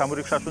পাকিস্তানে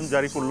সামরিক শাসন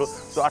জারি করলো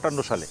তো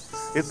 58 সালে।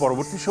 এর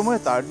পরবর্তী সময়ে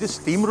তার যে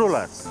স্টিম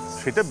রোলার,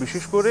 সেটা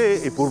বিশেষ করে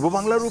এই পূর্ব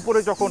বাংলার উপরে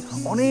যখন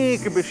অনেক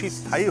বেশি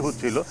স্থায়ী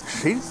হচ্ছিল,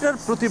 সেইটার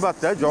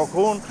প্রতিবাদটা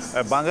যখন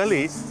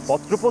বাঙালি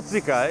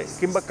পত্রপত্রিকায়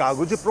কিংবা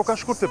কাগজে প্রকাশ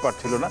করতে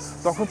পারছিল না,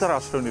 তখন তার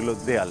আশ্রয় নিল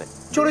দেয়ালে।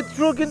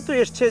 চরিত্র কিন্তু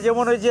এসছে,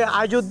 যেমন ওই যে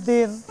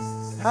আইজুদ্দিন,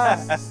 হ্যাঁ,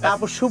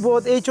 তারপর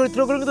সুবোধ, এই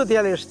চরিত্রগুলো কিন্তু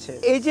দেয়ালে এসছে।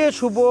 এই যে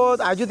সুবোধ,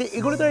 আইজুদ্দিন,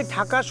 এগুলো তো এই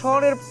ঢাকা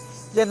শহরের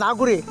যে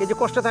নাগরিক, এই যে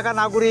কষ্টে থাকা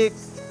নাগরিক,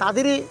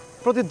 তাদেরই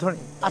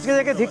প্রতিধ্বনি। আজকে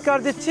তাকে ধিক্কার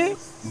দিচ্ছি,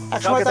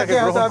 একসময় তাকে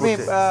হয়তো আমি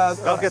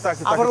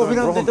আবার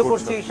অভিনন্দিত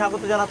করছি,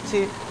 স্বাগত জানাচ্ছি।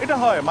 এটা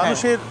হয়,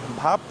 মানুষের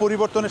ভাব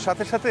পরিবর্তনের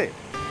সাথে সাথে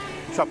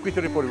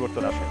সবকিছুরই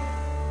পরিবর্তন আসে।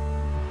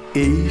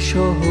 এই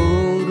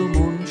শহর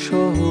মন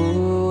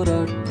শহর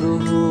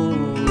আগ্রহ,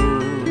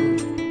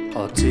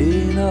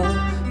 অচেনা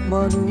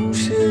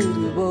মানুষের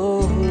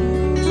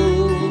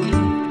বহর।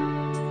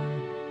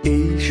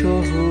 এই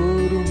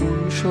শহর মন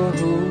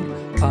শহর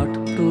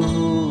আগ্রহ,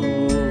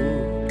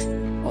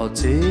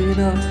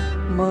 অচেনা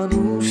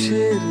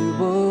মানুষের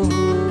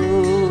বহর।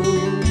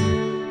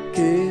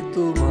 কে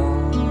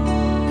তোমার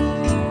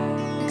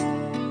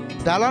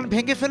দালান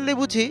ভেঙে ফেললে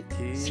বুঝি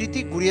স্মৃতি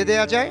গুড়িয়ে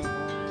দেয়া যায়,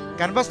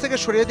 ক্যানভাস থেকে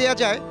সরিয়ে দেয়া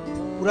যায়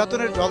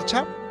পুরাতনের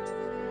জলছাপ।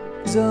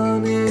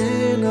 জানে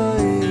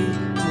নাই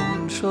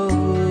মন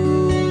শহর,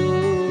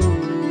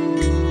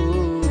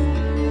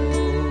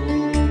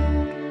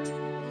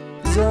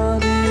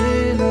 জানে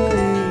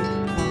নাই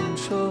মন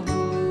শহর।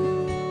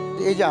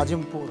 এই যে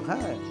আজিমপুর,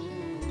 হ্যাঁ,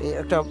 এই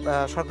একটা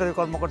সরকারি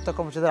কর্মকর্তা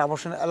কর্মচারীদের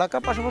আবাসন এলাকা,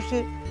 পাশাপাশি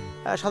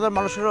সাধারণ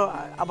মানুষেরও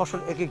আবাসন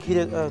একে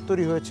ঘিরে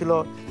তৈরি হয়েছিল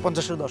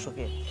 50-এর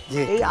দশকে।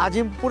 এই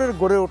আজিমপুরের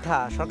গড়ে ওঠা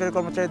সরকারি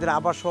কর্মচারীদের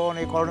আবাসন,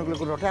 এই কলোনিগুলো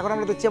গড়ে ওঠা, এখন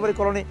আমরা দেখছি আবার এই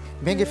কলোনি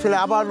ভেঙে ফেলে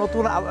আবার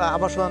নতুন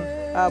আবাসন,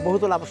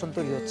 বহুতল আবাসন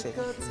তৈরি হচ্ছে।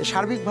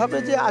 সার্বিকভাবে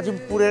যে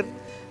আজিমপুরের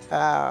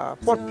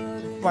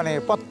মানে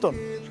পত্তন,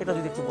 সেটা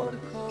যদি একটু বলেন।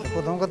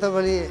 প্রথম কথা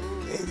বলি,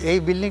 এই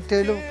বিল্ডিংটা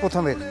হলো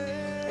প্রথমের,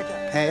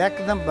 হ্যাঁ,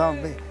 একদম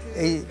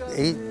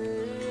এই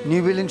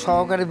নিউ বিল্ডিং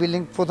সহকারে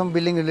বিল্ডিং, প্রথম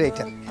বিল্ডিং হলো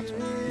এইটা।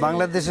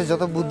 বাংলাদেশে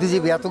যত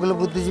বুদ্ধিজীবী, এতগুলো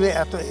বুদ্ধিজীবী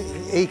এত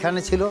এইখানে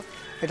ছিল,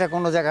 এটা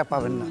কোনো জায়গায়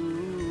পাবেন না।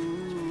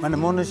 মানে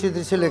মনোজ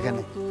চৌধুরী ছিল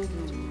এখানে,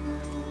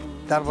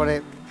 তারপরে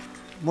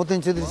মতিন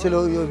চৌধুরী ছিল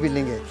ওই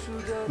বিল্ডিংয়ে,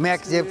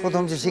 ম্যাক যে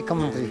প্রথম যে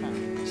শিক্ষামন্ত্রী,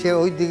 সে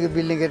ওই দিকে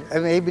বিল্ডিংয়ের,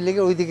 এই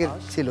বিল্ডিংয়ের ওই দিকে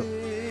ছিল।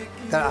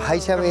 তার হাই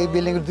সাহেব এই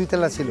বিল্ডিংয়ের 2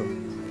 তলা ছিল।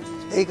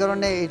 এই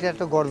কারণে এটা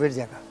একটা গর্বের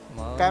জায়গা।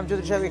 কায়েম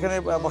চৌধুরী সাহেব এখানে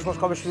বসবাস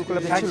কবে শুরু করলে?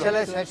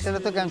 60 সালে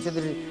তো কায়েম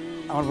চৌধুরী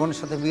আমার বোনের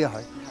সাথে বিয়ে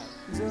হয়।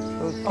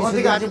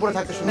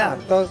 না,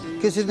 তো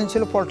কিছুদিন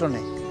ছিল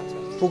পল্টনে,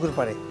 পুকুর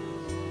পাড়ে।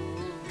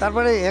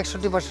 তারপরে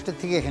 61-62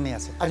 থেকে এখানে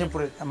আছে,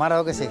 আজিমপুরে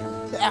মারাও গেছে এখানে।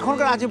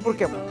 এখনকার আজিমপুর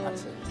কেমন?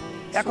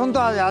 এখন তো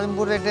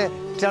আজিমপুরে একটা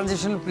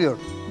ট্রানজিশনাল পিরিয়ড,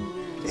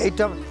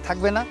 এইটা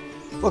থাকবে না।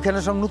 ওখানে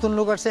সব নতুন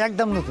লোক আসছে,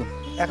 একদম নতুন।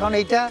 এখন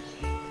এইটা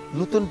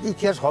নতুন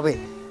ইতিহাস হবে,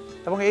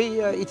 এবং এই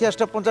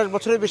ইতিহাসটা 50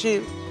 বছরের বেশি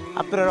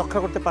আপনারা রক্ষা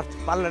করতে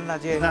পারলেন না।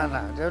 যে না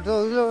না, এটা তো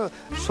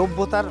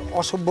সভ্যতার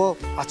অসভ্য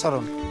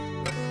আচরণ।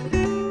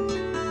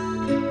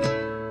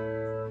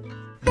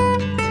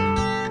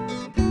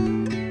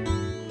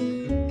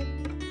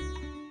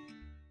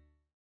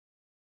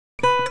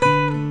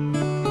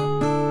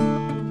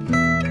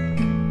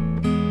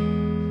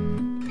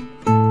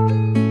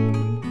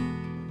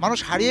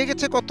 মানুষ হারিয়ে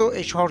গেছে কত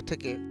এই শহর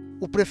থেকে,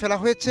 উপড়ে ফেলা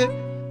হয়েছে,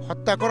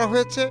 হত্যা করা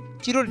হয়েছে,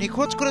 চির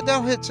নিখোঁজ করে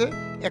দেওয়া হয়েছে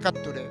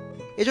 71-এ।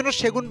 এজন্য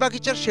সেগুন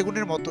বাগিচার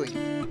সেগুনের মতোই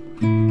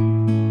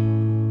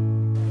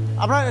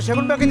আমরা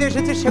সেগুন বাগিচা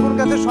এসেছি সেগুন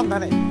গাছের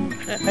সন্ধানে।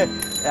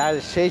 আর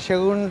সেই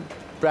সেগুন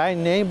প্রায়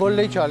নেই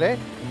বললেই চলে,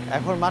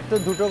 এখন মাত্র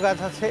 2টো গাছ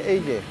আছে। এই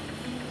যে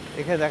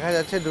এখানে দেখা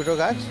যাচ্ছে 2টো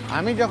গাছ।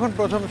 আমি যখন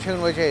প্রথম সেগুন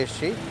বাগিচায়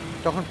এসেছি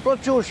তখন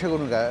প্রচুর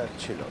সেগুন গাছ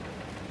ছিল।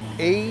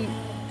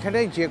 এইখানে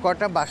যে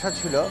কটা বাসা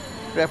ছিল,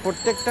 প্রায়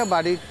প্রত্যেকটা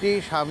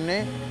বাড়িটির সামনে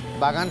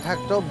বাগান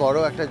থাকতো, বড়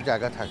একটা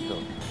জায়গা থাকতো।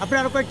 আপনি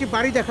আরো কয়েকটি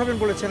বাড়ি দেখাবেন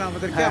বলেছেন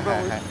আমাদেরকে, আমরা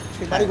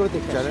সেই বাড়িগুলো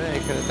দেখতে চলেন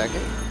এখানে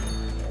দেখে।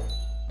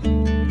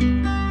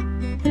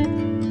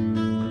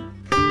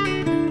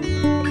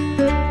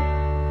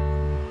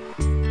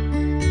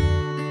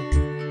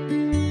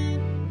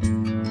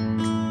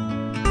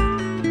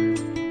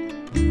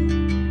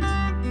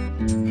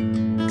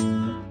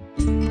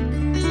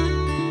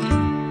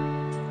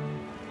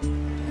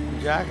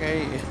 যাক,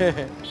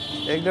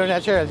 একদম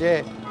ন্যাচারাল যে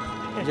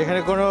যেখানে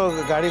কোনো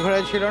গাড়ি ঘোড়া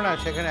ছিল না,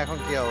 সেখানে এখন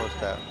কী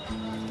অবস্থা।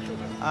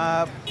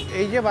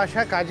 এই যে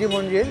বাসা কাজী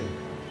মঞ্জিল,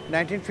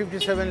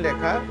 1957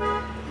 লেখা।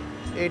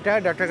 এটা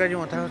ডক্টর কাজী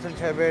মোতাহার হোসেন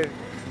সাহেবের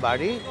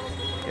বাড়ি,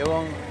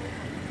 এবং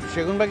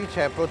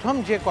সেগুনবাগিচায় প্রথম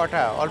যে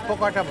অল্প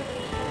কটা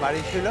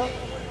বাড়ি ছিল,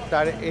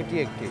 তার এটি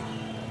একটি।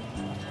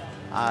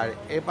 আর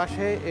এ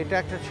পাশে এটা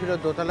একটা ছিল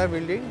দোতলা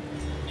বিল্ডিং।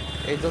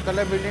 এই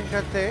দোতলা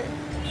বিল্ডিংটাতে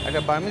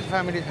একটা বার্মিজ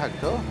ফ্যামিলি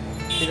থাকতো,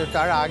 কিন্তু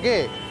তার আগে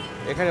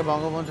এখানে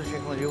বঙ্গবন্ধু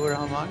শেখ মুজিবুর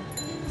রহমান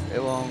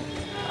এবং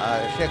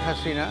শেখ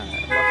হাসিনা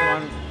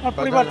বর্তমান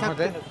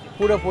প্রধানমন্ত্রী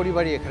পুরো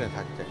পরিবারই এখানে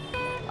থাকতেন।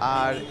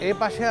 আর এই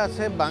পাশে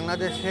আছে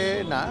বাংলাদেশে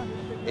না,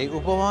 এই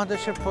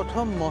উপমহাদেশের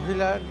প্রথম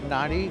মহিলা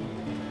নারী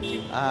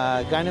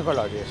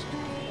গাইনোকোলজিস্ট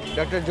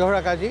ডক্টর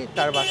জোহরা কাজী,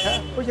 তার বাসা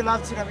ওই যে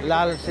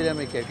লাল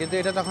সিরামিকের, কিন্তু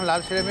এটা তখন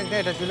লাল সিরামিক না,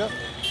 এটা ছিল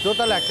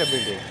দোতলা একটা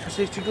বিল্ডিং।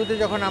 62-তে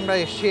যখন আমরা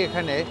এসেছি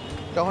এখানে,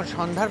 তখন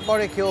সন্ধ্যার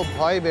পরে কেউ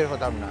ভয় বের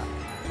হতাম না।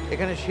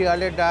 এখানে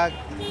শিয়ালের ডাক,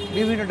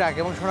 বিভিন্ন ডাক,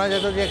 এবং শোনা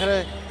যেত যে এখানে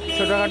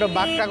ছোটোখাটো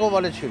বাঘটাকেও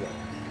বলেছিল।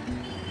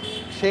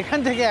 সেখান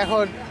থেকে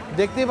এখন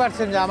দেখতেই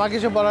পাচ্ছেন যে আমার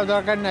কিছু বলার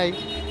দরকার নাই,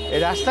 এই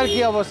রাস্তার কী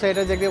অবস্থা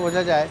এটা দেখলে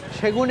বোঝা যায়।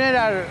 সেগুনের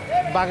আর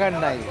বাগান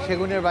নাই,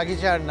 সেগুনের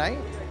বাগিচা আর নাই,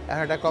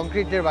 এখন একটা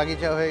কংক্রিটের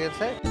বাগিচা হয়ে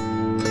গেছে।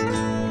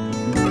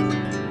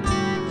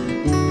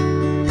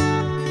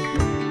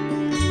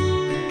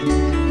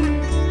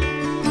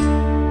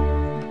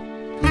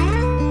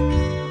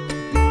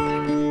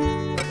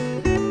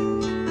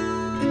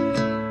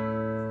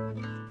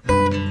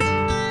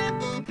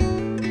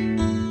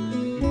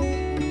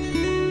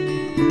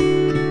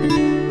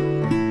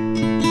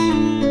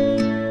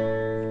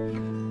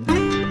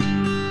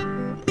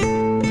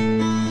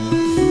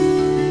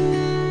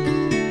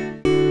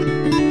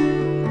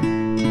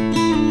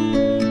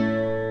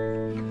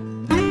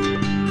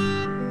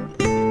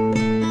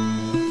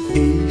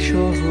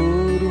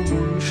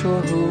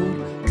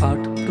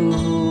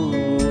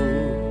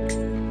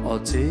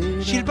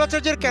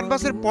 শিল্পাচার্যের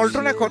ক্যানভাসের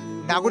পল্টন এখন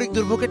নাগরিক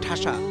দুর্ভোগে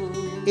ঠাসা।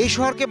 এই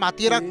শহরকে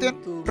মাতিয়ে রাখতেন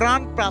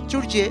প্রাণ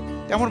প্রাচুর্যে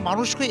তেমন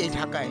মানুষকে এই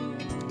ঢাকায়।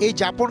 এই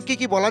যাপনকে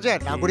কি বলা যায়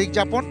নাগরিক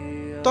যাপন?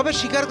 তবে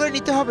স্বীকার করে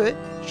নিতে হবে,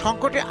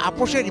 সংকটে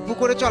আপোষে রিপু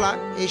করে চলা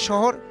এই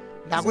শহর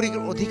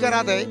নাগরিকের অধিকার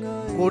আদায়ে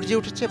গর্জে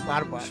উঠেছে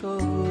বারবার।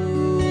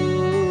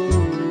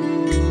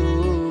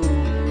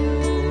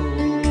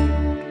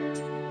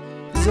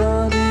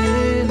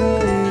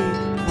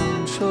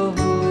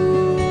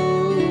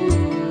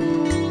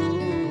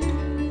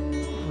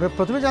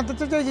 প্রথমে জানতে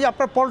চাই যে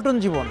আপনার পল্টন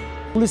জীবন,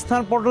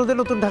 গুলিস্তান পল্টনতে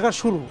নতুন ঢাকার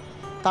শুরু,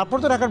 তারপর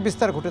তো ঢাকার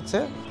বিস্তার ঘটেছে।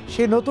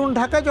 সেই নতুন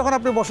ঢাকায় যখন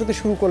আপনি বসতি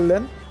শুরু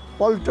করলেন,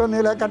 পল্টন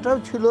এলাকাটাও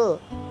ছিল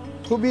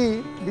খুবই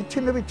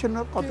বিচ্ছিন্ন বিচ্ছিন্ন,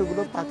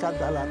 কতগুলো পাকা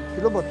দালান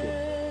ছিল বটে,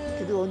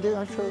 কিন্তু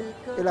অধিকাংশ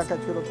এলাকা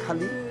ছিল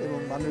খালি এবং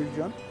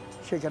মানুষজন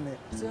সেখানে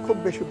খুব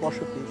বেশি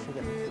বসতি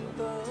সেখানে ছিল।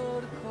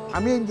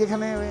 আমি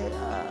যেখানে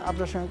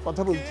আপনার সঙ্গে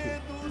কথা বলছি,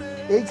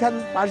 এইখান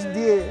পাশ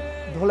দিয়ে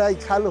ধোলাই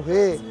খাল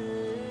হয়ে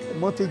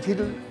মতিঝিল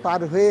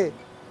পার হয়ে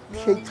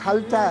সেই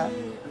খালটা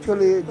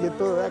চলে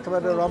যেত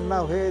একেবারে রমনা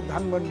হয়ে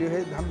ধানমন্ডি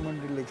হয়ে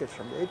ধানমন্ডি লেকের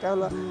সঙ্গে। এটা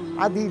হলো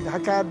আদি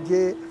ঢাকার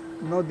যে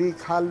নদী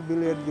খাল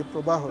বিলের যে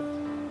প্রবাহ,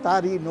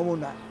 তারই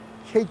নমুনা।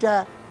 সেইটা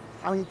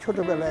আমি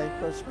ছোটোবেলায়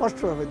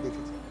স্পষ্টভাবে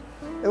দেখেছি,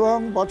 এবং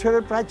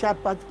বছরের প্রায়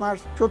 4-5 মাস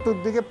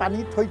চতুর্দিকে পানি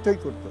থই থই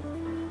করতো,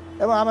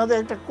 এবং আমাদের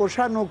একটা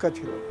কোষা নৌকা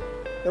ছিল,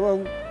 এবং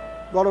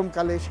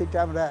গরমকালে সেটা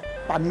আমরা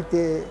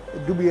পানিতে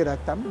ডুবিয়ে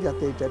রাখতাম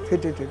যাতে এটা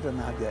ফেটে টেটে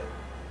না যায়।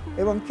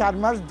 এবং 4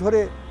 মাস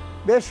ধরে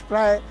বেশ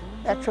প্রায়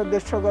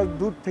 100-150 গজ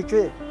দূর থেকে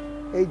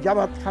এই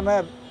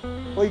জামাতখানার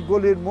ওই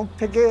গলির মুখ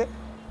থেকে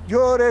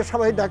জোরে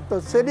সবাই ডাকতো,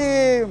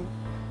 সেলিম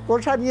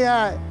কোষা নিয়ে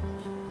আয়।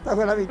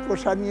 তখন আমি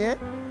কোষা নিয়ে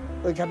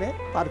ওইখানে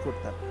পার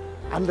করতাম।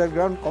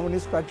 আন্ডারগ্রাউন্ড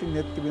কমিউনিস্ট পার্টির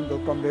নেতৃবৃন্দ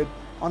কমরেড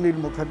অনিল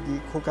মুখার্জি,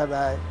 খোকা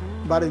রায়,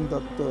 বারেন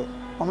দত্ত,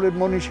 কমরেড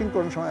মনি সিং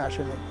কোনো সময়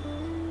আসেনি,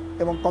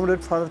 এবং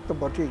কমরেড ফরাত তো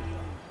বটেই,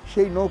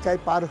 সেই নৌকায়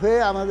পার হয়ে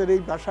আমাদের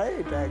এই বাসায়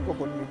এটা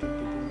গোপন মিটিং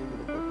টিটিং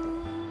এগুলো করতো।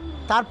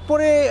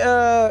 তারপরে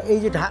এই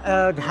যে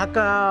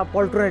ঢাকা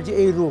পল্টনের যে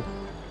এই রূপ,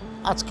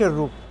 আজকের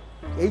রূপ,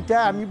 এইটা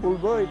আমি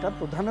বলবো এটা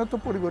প্রধানত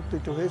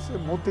পরিবর্তিত হয়েছে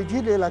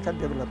মতিঝিল এলাকা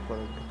ডেভেলপ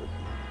করার ভিতর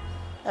দিয়ে।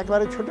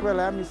 একবারে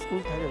ছোটোবেলায় আমি স্কুল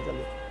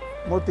থাকাকালে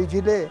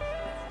মতিঝিলে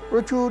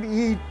প্রচুর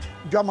ইট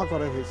জমা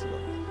করা হয়েছিল,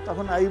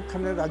 তখন আইয়ুব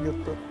খানের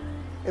রাজত্ব,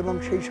 এবং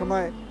সেই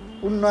সময়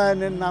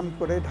উন্নয়নের নাম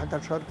করে ঢাকা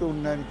শহরকে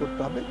উন্নয়ন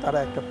করতে হবে, তারা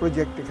একটা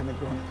প্রজেক্ট এখানে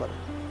গ্রহণ করে,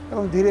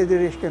 এবং ধীরে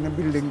ধীরে এখানে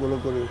বিল্ডিংগুলো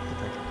গড়ে উঠতে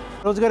থাকে।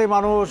 রোজগারি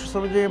মানুষ,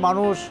 শ্রমজীবী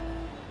মানুষ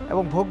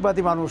এবং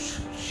ভোগবাদী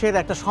মানুষের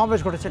একটা সমাবেশ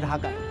ঘটেছে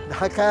ঢাকায়।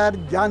 ঢাকার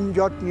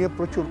যানজট নিয়ে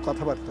প্রচুর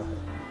কথাবার্তা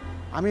হয়।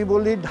 আমি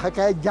বলি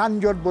ঢাকায়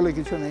যানজট বলে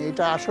কিছু নেই,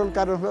 এটা আসল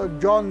কারণ হলো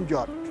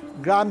জনজট।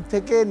 গ্রাম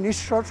থেকে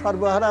নিঃস্ব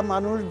সর্বহারা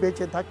মানুষ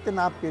বেঁচে থাকতে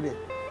না পেরে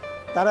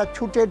তারা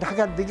ছুটে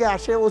ঢাকার দিকে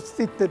আসে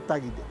অস্তিত্বের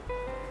তাগিদে,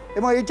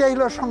 এবং এটাই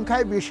হলো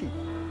সংখ্যায় বেশি।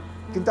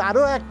 কিন্তু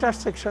আরও একটা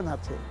সেকশন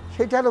আছে,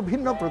 সেটা হলো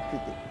ভিন্ন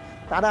প্রকৃতি,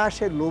 তারা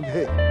আসে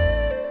লোভে।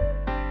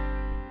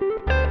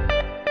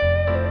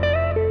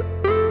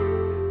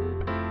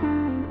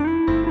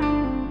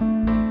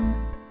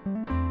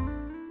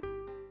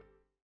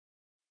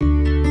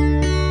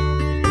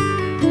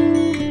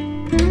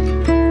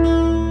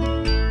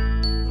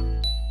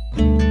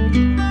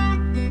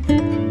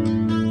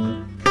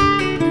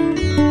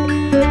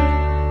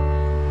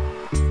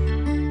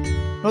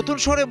 নতুন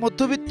শহরে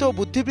মধ্যবিত্ত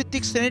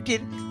বুদ্ধিবৃত্তিক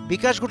শ্রেণীটির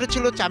বিকাশ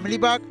ঘটেছিল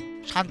চামেলিবাগ,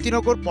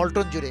 শান্তিনগর,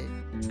 পল্টন জুড়ে।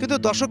 কিন্তু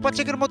দশক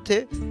পাঁচেকের মধ্যে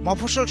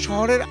মফস্বল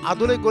শহরের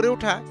আদলে গড়ে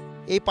ওঠা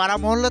এই পাড়া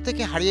মহল্লা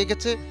থেকে হারিয়ে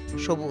গেছে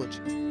সবুজ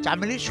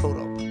চামেলির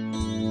সৌরভ।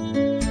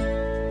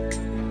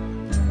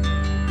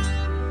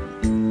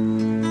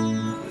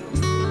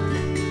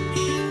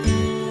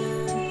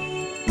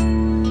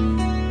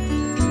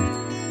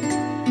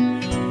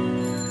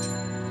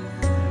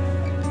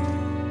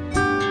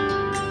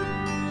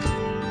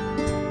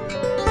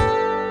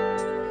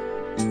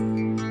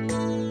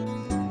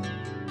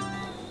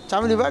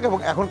 চামেলিবাগ এবং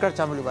এখনকার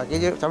চামেলিবাগ, এই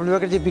যে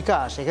চামেলিবাগের যে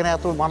বিকাশ, এখানে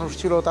এত মানুষ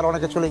ছিল, তারা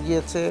অনেকে চলে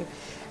গিয়েছে।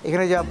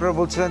 এখানে যে আপনারা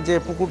বলছিলেন যে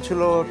পুকুর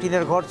ছিল,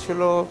 টিনের ঘর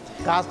ছিল,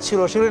 গাছ ছিল,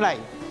 সেগুলো নাই,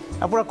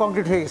 পুরো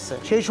কংক্রিট হয়ে গেছে।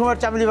 সেই সময়ের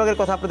চামেলিবাগের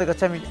কথা আপনাদের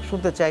কাছে আমি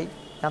শুনতে চাই,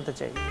 জানতে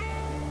চাই।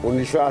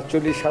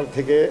 1948 সাল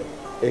থেকে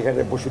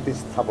এখানে বসতি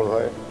স্থাপন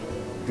হয়।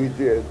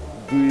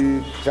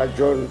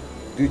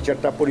 দুই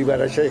চারটা পরিবার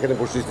এসে এখানে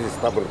বসতি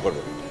স্থাপন করে।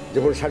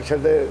 যেমন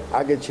সাথে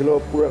আগে ছিল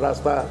পুরো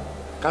রাস্তা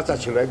কাঁচা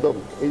ছিল একদম,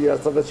 এই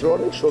রাস্তাটা ছিল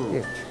অনেক সরু,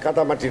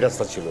 কাদা মাটির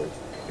রাস্তা ছিল।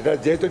 এটা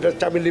যেহেতু এটা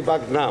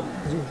চামেলিবাগ নাম,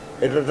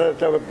 এটা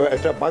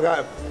একটা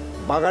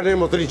বাগানের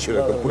মতনই ছিল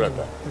একদম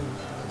পুরাটা।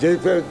 যে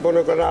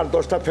মনে করেন আর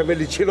 10টা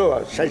ফ্যামিলি ছিল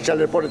 60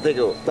 সালের পরে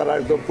থেকেও, তারা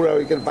একদম পুরো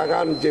ওইখানে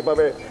বাগান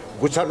যেভাবে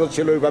গুছানো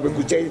ছিল ওইভাবে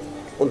গুছাই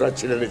ওনারা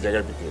ছিলেন এই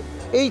জায়গার ভিতরে।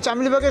 এই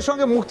চামেলিবাগের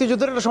সঙ্গে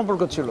মুক্তিযুদ্ধের একটা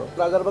সম্পর্ক ছিল।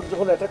 রাজারবাগ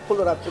যখন অ্যাটাক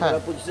করলো রাত্রে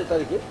 25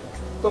 তারিখে,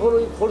 তখন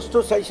ওই ফোর্স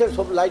সাইসের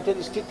সব লাইটের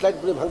স্ট্রিট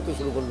লাইটগুলো ভাঙতে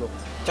শুরু করলো।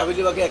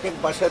 চামেলিবাগে এক এক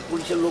বাসায়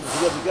পুলিশের লোক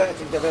ঘুরে এক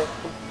এক জায়গায়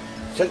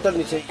শেল্টার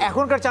নিচ্ছে।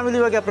 এখনকার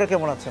চামেলিবাগে আপনারা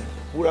কেমন আছেন?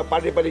 পুরা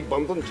পারিবারিক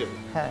বন্ধন ছিল।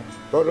 হ্যাঁ,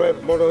 তখন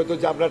মনে হতো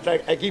যে আমরা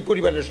একই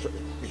পরিবারের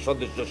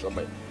সদস্য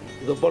সবাই,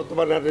 কিন্তু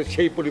বর্তমানে আর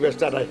সেই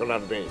পরিবেশটা এখন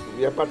আর নেই।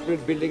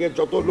 অ্যাপার্টমেন্ট বিল্ডিংয়ে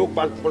যত লোক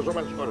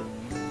বসবাস করে,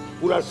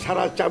 পুরা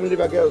সারা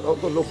চামেলিবাগে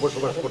অত লোক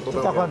বসবাস করতো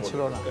না, তখন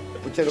ছিল না,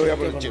 বুঝছেন, ওই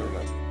আমাদের ছিল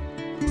না।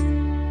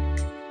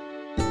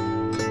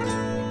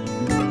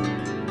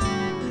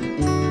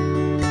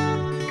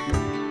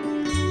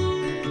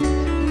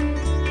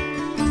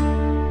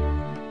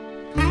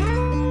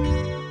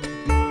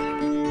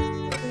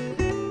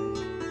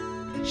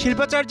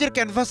 শিল্পাচার্যের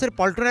ক্যানভাসের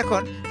পল্টন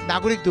এখন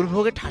নাগরিক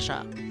দুর্ভোগে ঠাসা।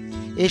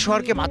 এই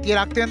শহরকে মাতিয়ে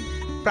রাখতেন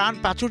প্রাণ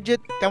প্রাচুর্যের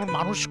তেমন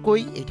মানুষ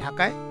কই এই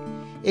ঢাকায়?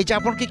 এই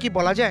যাপনকে কি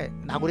বলা যায়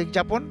নাগরিক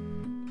যাপন?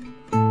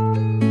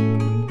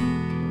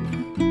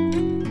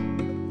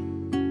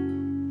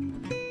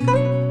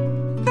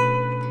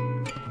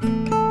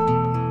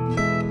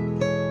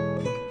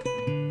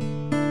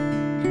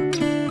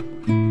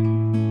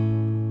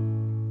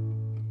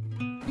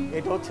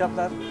 এটা হচ্ছে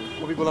আপনার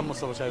কবি গোলাম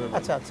মোস্তফা সাহেবের।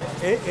 আচ্ছা আচ্ছা,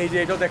 এই যে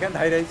এটাও দেখেন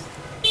হাই রাইজ।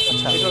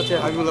 আচ্ছা, এটা হচ্ছে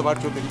হাবিবুল্লাহ বাহার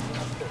চৌধুরী।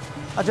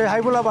 আচ্ছা,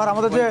 হাবিবুল্লাহ বাহার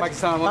আমাদের যে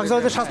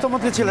পাকিস্তানের যে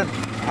স্বাস্থ্যমন্ত্রী ছিলেন।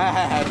 হ্যাঁ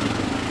হ্যাঁ হ্যাঁ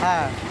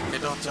হ্যাঁ,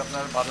 এটা হচ্ছে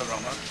আপনার বাদল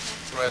রহমান।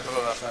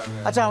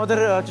 আচ্ছা, আমাদের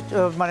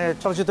মানে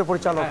চলচ্চিত্র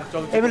পরিচালক,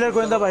 এমিলের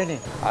গোয়েন্দা বাহিনী।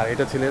 আর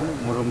এটা ছিলেন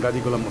মরহুম গাজী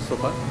গোলাম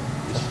মোস্তফা,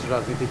 বিশিষ্ট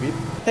রাজনীতিবিদ।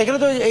 এখানে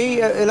তো এই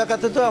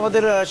এলাকাতে তো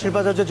আমাদের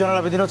শিল্পাচার্য জয়নাল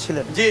আবেদিনও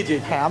ছিলেন। জি জি,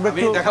 হ্যাঁ, আমরা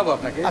একটু দেখাবো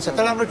আপনাকে। আচ্ছা,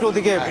 তাহলে আমরা একটু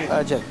ওদিকে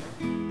যাই।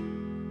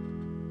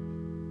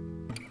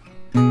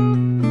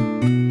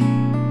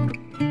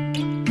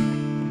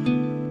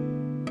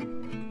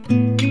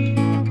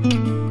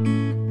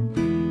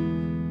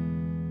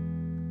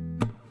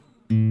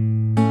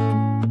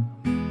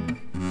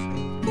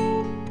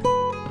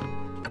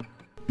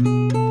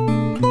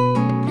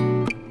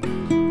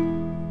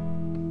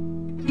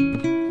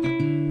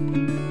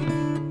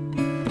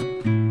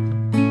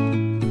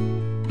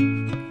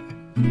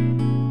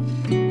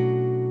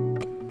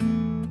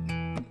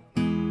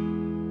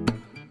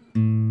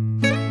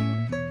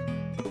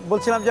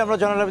 বলছিলাম যে আমরা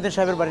জয়নাল আবেদিন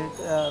সাহেবের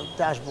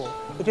বাড়িতে আসবো,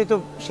 এটাই তো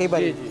সেই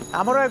বাড়ি।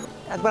 আমারও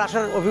একবার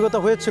আসার অভিজ্ঞতা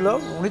হয়েছিল,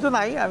 উনি তো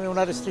নাই, আমি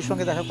ওনার স্ত্রীর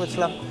সঙ্গে দেখা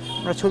করেছিলাম,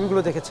 ওনার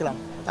ছবিগুলো দেখেছিলাম।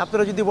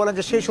 আপনারা যদি বলেন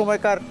যে সেই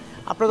সময়কার,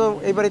 আপনারা তো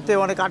এই বাড়িতে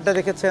অনেক আড্ডা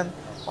দেখেছেন,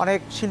 অনেক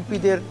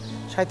শিল্পীদের,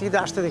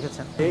 সাহিত্যিকদের আসতে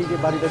দেখেছেন। এই যে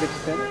বাড়িটা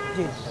দেখছেন,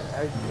 জি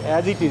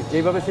অ্যাজ ইট ইজ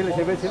যেভাবে ছিল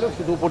সেভাবে ছিল,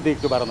 শুধু উপর দিয়ে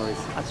একটু বাড়ানো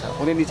হয়েছে। আচ্ছা,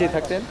 উনি নিচেই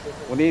থাকতেন,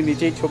 উনি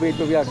নিচেই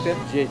ছবি আঁকতেন।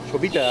 যে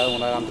ছবিটা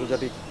ওনার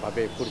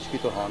আন্তর্জাতিকভাবে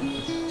পরিচিত হন,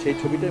 সেই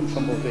ছবিটা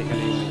সম্ভবত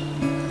এখানে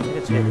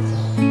ছেড়ে গেছে।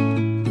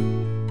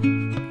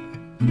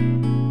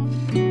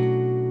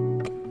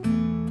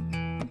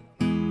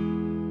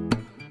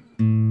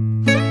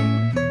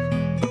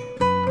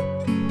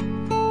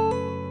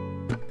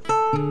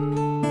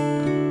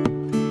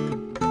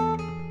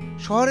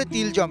 শহরে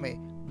তিল জমে,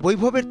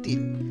 বৈভবের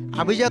তিল,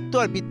 আভিজাত্য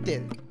আর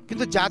বৃত্তের,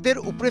 কিন্তু যাদের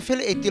উপরে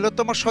ফেলে এই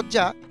তিলোত্তমার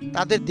সজ্জা,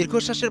 তাদের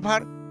দীর্ঘশ্বাসের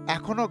ভার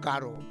এখনো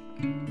গাঢ়।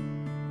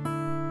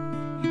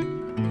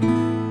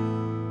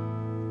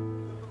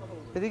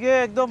 এদিকে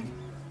একদম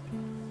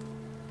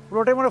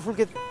পুরোটাই মনে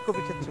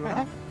ফুলকপি ক্ষেত ছিল,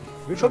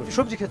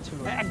 সবজি ক্ষেত ছিল,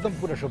 একদম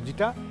পুরো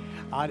সবজিটা।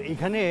 আর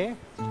এখানে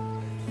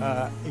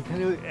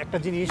একটা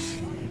জিনিস,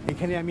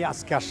 এখানে আমি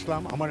আজকে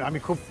আসলাম, আমি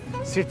খুব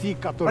স্মৃতি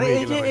কাতর হয়ে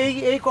গেলাম।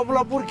 এই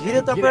কমলাপুর ঘিরে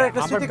তো আপনার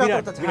একটা স্মৃতি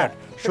কাতরতা আছে।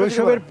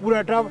 শৈশবের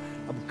পুরাটা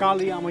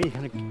কালই আমি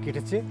এখানে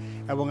কেটেছে,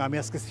 এবং আমি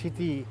আজকে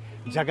স্মৃতি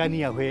জায়গা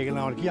নিয়ে হয়ে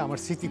গেলাম আর কি। আমার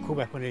স্মৃতি খুব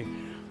এখন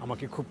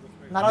আমাকে খুব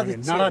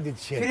নাড়া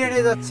দিচ্ছে।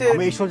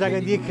 আমি এইসব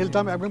জায়গায় দিয়ে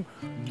খেলতাম, একদম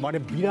মানে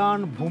বিরান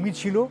ভূমি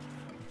ছিল,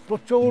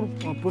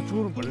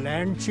 প্রচুর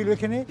ল্যান্ড ছিল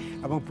এখানে,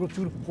 এবং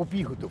প্রচুর কপি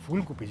হতো,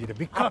 ফুলকপি, যেটা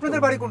বিখ্যাত।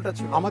 আপনাদের বাড়ি কোনটা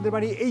ছিল? আমাদের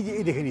বাড়ি এই যে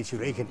দেখে নিয়েছিল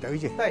এইখানটা, ওই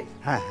যে, তাই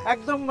হ্যাঁ,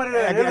 একদম মানে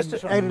রেল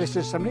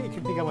স্টেশনের সামনে,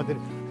 এখান থেকে আমাদের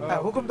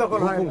হুকুম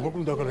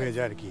দখল হয়ে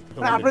যায় আর কি।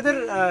 আপনাদের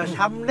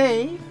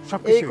সামনেই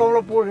এই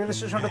কমলাপুর রেল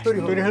স্টেশনটা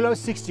তৈরি হলো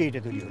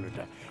 68-এ তৈরি হলো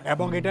এটা,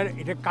 এবং এটার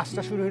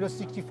কাজটা শুরু হলো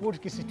 64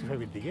 কি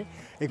 65-এর দিকে।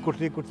 এই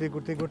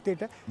করতে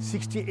এটা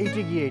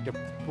 68-এ গিয়ে এটা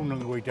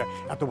পূর্ণাঙ্গ এটা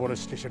এত বড়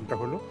স্টেশনটা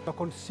হলো।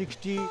 তখন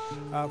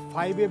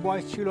 65-এ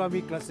বয়স ছিল, আমি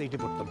ক্লাস 8-এ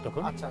পড়তাম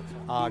তখন।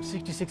 আর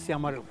 66-এ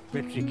আমার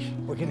ম্যাট্রিক।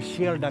 ওইখানে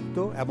শিয়াল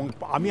ডাকতো, এবং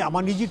আমি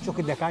আমার নিজের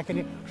চোখে দেখা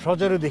এখানে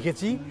সজরে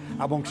দেখেছি,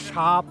 এবং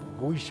সাপ,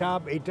 গুই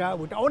সাপ, এটা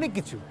ওইটা অনেক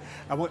কিছু,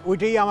 এবং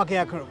ওইটাই আমাকে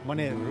এখন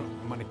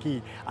মানে কি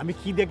আমি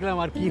কি দেখলাম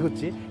আর কি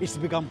হচ্ছে, ইটস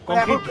বিকাম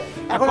কমপ্লিট।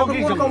 এখন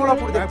পুরো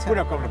কমলাপুর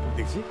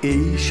দেখছি।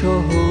 এই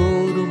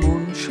শহর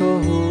মন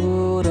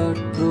শহর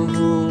আগ্রহ,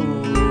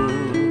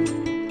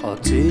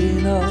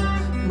 অচেনা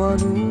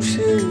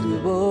মানুষের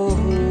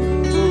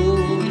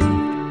বহর।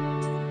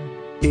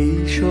 এই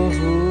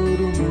শহর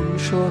মন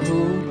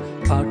শহর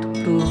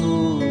আগ্রহ,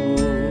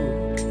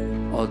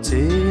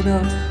 অচেনা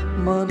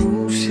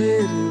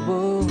মানুষের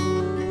বহর।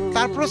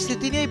 তারপর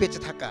স্মৃতি নিয়েই বেঁচে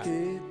থাকা,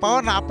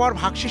 পাওয়া না পাওয়ার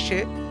ভাগশেষে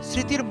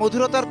স্মৃতির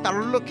মধুরতার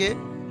তারল্যকে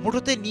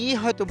মুঠোতে নিয়ে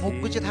হয়তো মুখ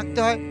গুজে থাকতে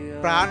হয়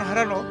প্রাণ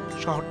হারানো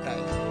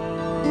শহরটায়।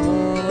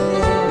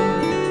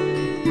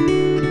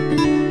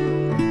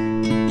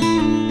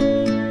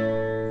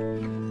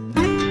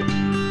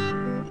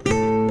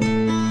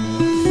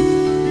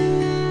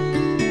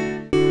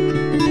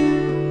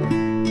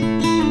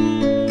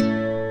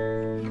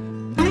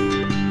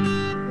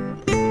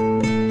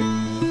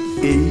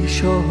 এই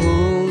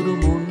শহর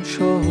মন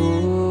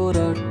শহর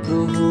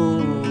আগ্রহ,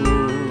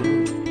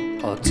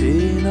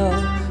 অচেনা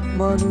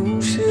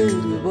মানুষের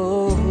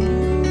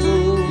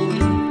বহর।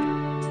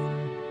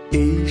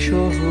 এই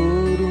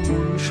শহর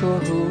মন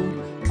শহর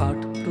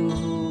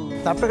আগ্রহ।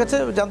 আপনার কাছে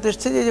জানতে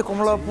এসেছে যে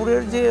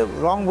কমলাপুরের যে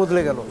রং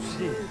বদলে গেল,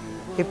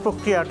 এই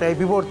প্রক্রিয়াটা, এই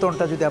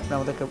বিবর্তনটা যদি আপনি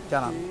আমাদেরকে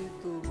জানান।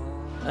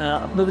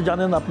 আপনারা তো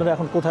জানেন আপনারা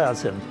এখন কোথায়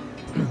আছেন।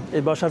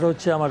 এই বাসাটা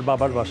হচ্ছে আমার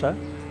বাবার বাসা।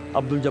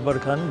 আব্দুল জব্বার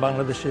খান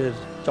বাংলাদেশের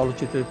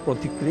চলচ্চিত্রের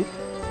প্রতিকৃত।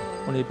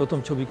 উনি প্রথম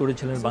ছবি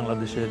করেছিলেন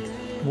বাংলাদেশের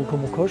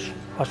মুখোশ।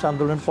 ভাষা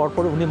আন্দোলনের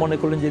পরপর উনি মনে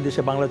করলেন যে এই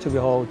দেশে বাংলা ছবি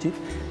হওয়া উচিত।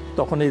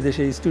 তখন এই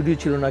দেশে স্টুডিও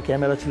ছিল না,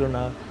 ক্যামেরা ছিল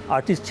না,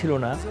 আর্টিস্ট ছিল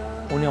না।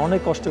 উনি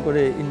অনেক কষ্ট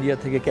করে ইন্ডিয়া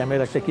থেকে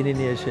ক্যামেরা একটা কিনে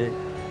নিয়ে এসে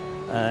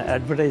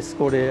অ্যাডভার্টাইজ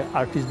করে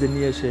আর্টিস্টদের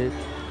নিয়ে এসে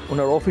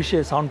ওনার অফিসে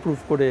সাউন্ড প্রুফ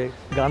করে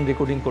গান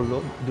রেকর্ডিং করলো।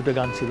 দুটো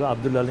গান ছিল,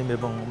 আব্দুল আলিম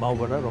এবং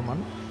মাহবুবা রহমান।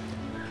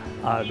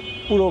 আর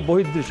পুরো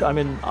বহির্দৃশ্য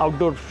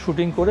আউটডোর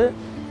শুটিং করে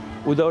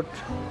উইদাউট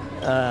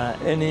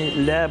এনি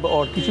ল্যাব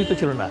অর কিছুই তো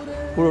ছিল না,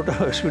 পুরোটা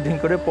শুটিং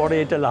করে পরে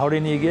এটা লাহোরে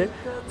নিয়ে গিয়ে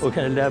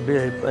ওইখানে ল্যাবে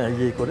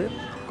করে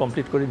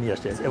কমপ্লিট করে নিয়ে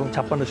আসে, এবং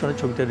 56 সনে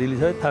ছবিটা রিলিজ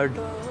হয় 3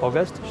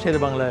 অগাস্ট। শের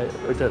বাংলায়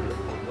ওইটা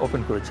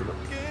ওপেন করেছিল।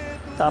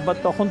 তা আবার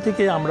তখন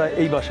থেকে আমরা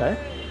এই বাসায়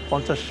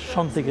 50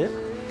 সন থেকে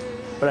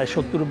প্রায়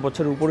 70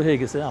 বছরের উপরে হয়ে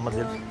গেছে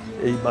আমাদের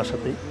এই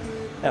বাসাতেই।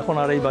 এখন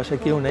আর এই বাসায়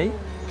কেউ নেই।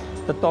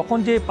 তা তখন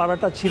যে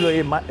পাড়াটা ছিল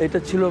এটা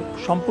ছিল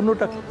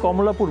সম্পূর্ণটা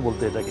কমলাপুর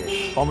বলতে এটাকে।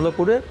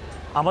 কমলাপুরের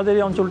আমাদের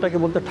এই অঞ্চলটাকে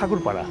বলতে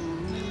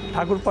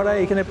ঠাকুরপাড়া।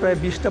 এখানে প্রায়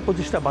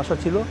 20টা-25টা বাসা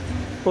ছিল।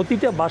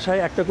 প্রতিটা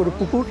বাসায় একটা করে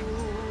পুকুর,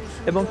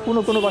 এবং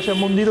কোনো বাসায়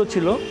মন্দিরও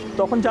ছিল।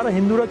 তখন যারা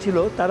হিন্দুরা ছিল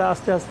তারা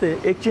আস্তে আস্তে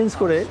এক্সচেঞ্জ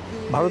করে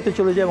ভারতে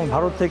চলে যায়, এবং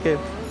ভারত থেকে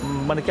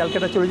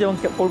ক্যালকাটা চলে যায়, এবং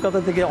কলকাতা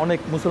থেকে অনেক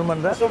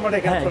মুসলমানরা,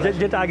 হ্যাঁ,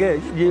 যেটা আগে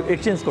যে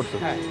এক্সচেঞ্জ করতো,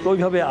 তো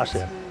ওইভাবে আসে।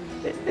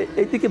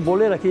 এই থেকে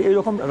বলে রাখি,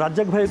 এইরকম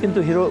রাজ্জাক ভাইও কিন্তু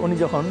হিরো। উনি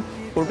যখন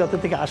কলকাতা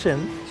থেকে আসেন,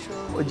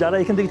 যারা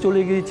এখান থেকে চলে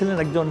গিয়েছিলেন,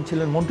 একজন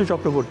ছিলেন মন্টু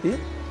চক্রবর্তী,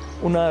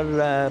 ওনার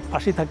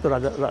পাশেই থাকতো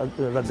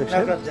রাজ্জাক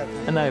সাহেব,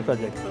 নায়ক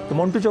রাজ্জাক। তো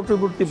মন্টু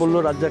চক্রবর্তী বললো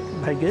রাজ্জাক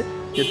ভাইকে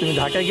যে তুমি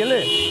ঢাকায় গেলে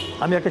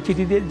আমি একটা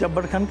চিঠি দিয়ে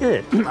জব্বার খানকে,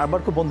 আবার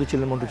খুব বন্ধু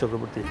ছিলেন মন্টু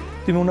চক্রবর্তী,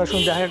 তুমি ওনার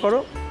সঙ্গে দেখা করো,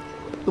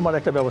 তোমার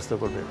একটা ব্যবস্থা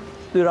করবে।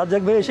 তো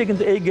রাজ্জাক ভাই এসে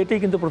কিন্তু এই গেটেই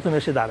কিন্তু প্রথমে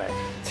এসে দাঁড়ায়,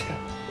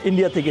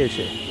 ইন্ডিয়া থেকে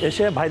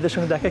এসে ভাইদের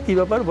সঙ্গে দেখা, কী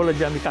ব্যাপার, বলে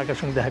যে আমি কাকার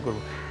সঙ্গে দেখা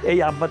করবো। এই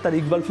আব্বা তার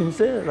ইকবাল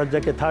ফিল্মসে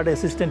রাজ্জাককে 3rd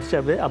অ্যাসিস্ট্যান্ট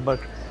হিসাবে আব্বা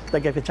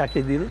তাকে একটা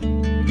চাকরি দিল।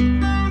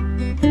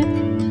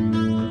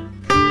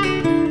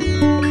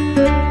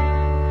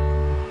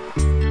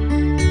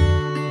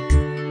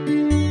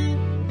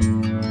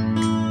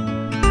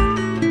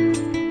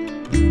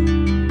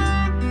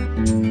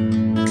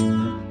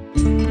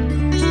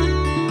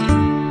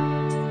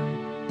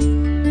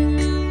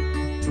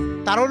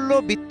 তারল্য,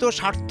 বিত্ত,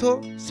 স্বার্থ,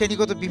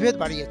 শ্রেণীগত বিভেদ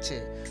বাড়িয়েছে,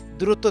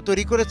 দূরত্ব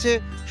তৈরি করেছে।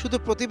 শুধু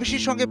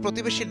প্রতিবেশীর সঙ্গে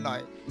প্রতিবেশীর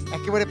নয়,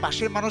 একেবারে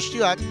পাশের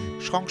মানুষটিও আজ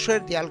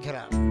সংশয়ের দেয়াল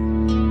ঘেরা।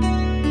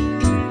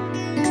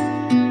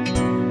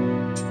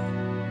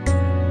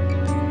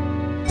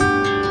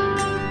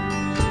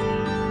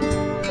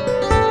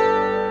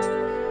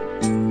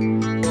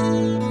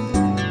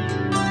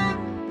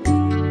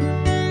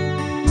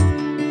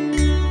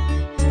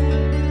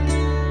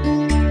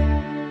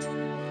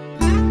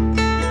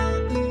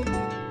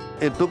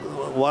 একটু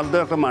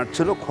ওয়ালদের একটা মাঠ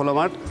ছিল, খোলা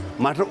মাঠ।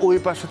 মাঠের ওই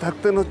পাশে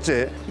থাকতেন হচ্ছে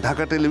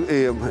ঢাকা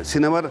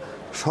সিনেমার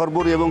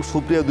সর্বরী এবং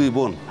সুপ্রিয়া 2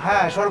 বোন।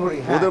 হ্যাঁ, সর্বরী।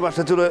 ওদের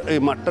বাসা ছিল এই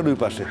মাঠটার ওই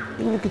পাশে।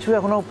 কিছু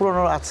এখনো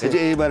পুরনো আছে। এই যে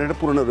এই বাড়িটা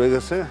পুরনো রয়ে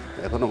গেছে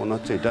এখনো মনে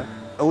হচ্ছে। এটা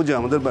ওই যে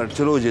আমাদের বাড়ি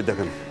ছিল, ওই যে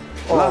দেখেন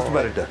লাস্ট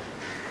বাড়িটা।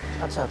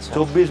 আচ্ছা আচ্ছা,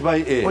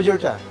 24/A। ওই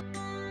যেটা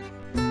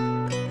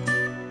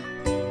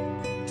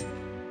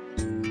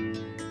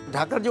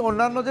ঢাকার যে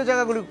অন্যান্য যে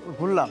জায়গাগুলি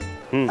ঘুরলাম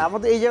তার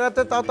মধ্যে এই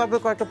জায়গাতে তাও তো আপনি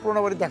কয়েকটা পুরোনো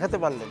বাড়ি দেখাতে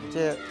পারলেন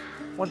যে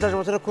 50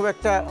 বছরের খুব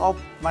একটা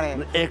মানে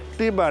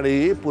একটি বাড়ি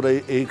পুরো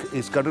এই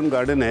ইস্কাটন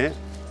গার্ডেনে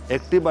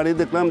একটি বাড়ি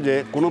দেখলাম যে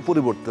কোনো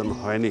পরিবর্তন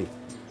হয়নি,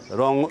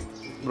 রং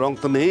রং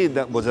তো নেই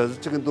বোঝা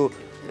যাচ্ছে, কিন্তু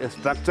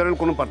স্ট্রাকচারের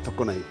কোনো পার্থক্য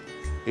নাই।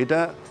 এটা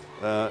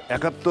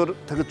 71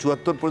 থেকে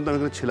 74 পর্যন্ত আমি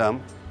এখানে ছিলাম,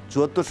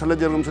 74 সালে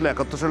যেরকম ছিল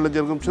 71 সালে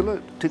যেরকম ছিল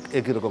ঠিক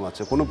একই রকম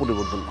আছে, কোনো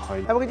পরিবর্তন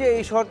হয়নি। এবং যে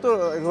এই শহর তো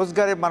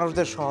রোজগারের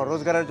মানুষদের শহর,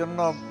 রোজগারের জন্য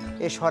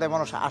এই শহরে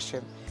মানুষ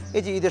আসেন।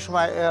 এই যে ঈদের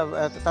সময়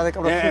তাদেরকে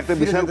একটা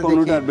বিশাল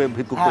কমিউনিটি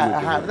ভিক্ষুক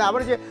কমিউনিটি, হ্যাঁ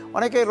আবার যে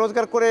অনেকে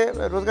রোজগার করে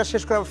রোজগার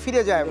শেষ করে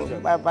ফিরে যায়,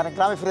 মানে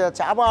গ্রামে ফিরে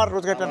যাচ্ছে, আবার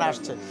রোজগারটা না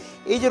আসছে।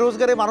 এই যে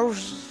রোজগারের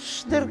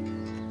মানুষদের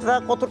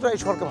কতটা এই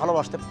শহরকে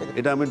ভালোবাসতে পারে,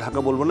 এটা আমি ঢাকা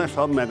বলবো না,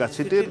 সব মেগা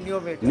সিটির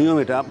নিয়ম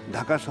এটা।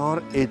 ঢাকা শহর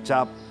এই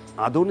চাপ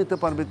আদৌ নিতে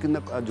পারবে কিনা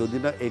যদি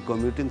না এই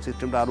কমিউটিং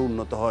সিস্টেমটা আরো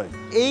উন্নত হয়।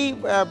 এই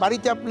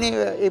বাড়িতে আপনি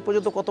এই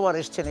পর্যন্ত কতবার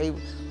এসেছেন?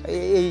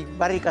 এই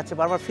বাড়ির কাছে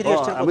বারবার ফিরে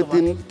এসেছেন? আমি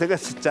 3 থেকে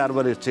 4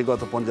 বার এসেছি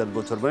গত 50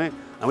 বছর। মানে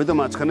আমি তো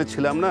মাঝখানে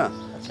ছিলাম না,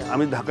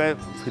 আমি ঢাকায়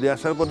ফিরে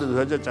আসার পরে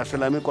 2004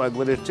 সালে আমি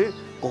কয়েকবার এসেছি,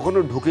 কখনো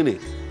ঢুকিনি।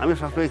 আমি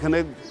সবসময় এখানে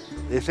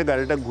এসে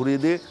গাড়িটা ঘুরিয়ে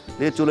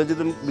নিয়ে চলে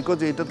যেতাম, বিকজ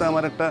এটা তো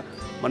আমার একটা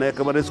মানে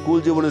একেবারে স্কুল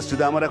জীবনের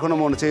স্মৃতি। আমার এখনও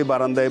মনে হচ্ছে এই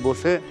বারান্দায়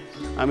বসে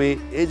আমি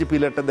এই যে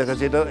পিলারটা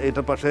দেখাচ্ছি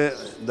এটার পাশে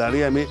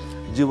দাঁড়িয়ে আমি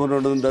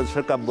জীবনানন্দ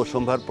দাশের কাব্য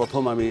সম্ভার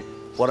প্রথম আমি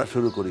পড়া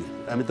শুরু করি।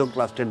 আমি তো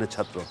ক্লাস 10-এর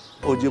ছাত্র।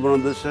 ওই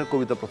জীবনানন্দ দাশের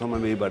কবিতা প্রথম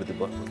আমি এই বাড়িতে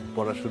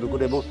পড়া শুরু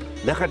করি এবং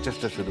লেখার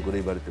চেষ্টা শুরু করি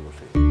এই বাড়িতে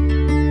বসে।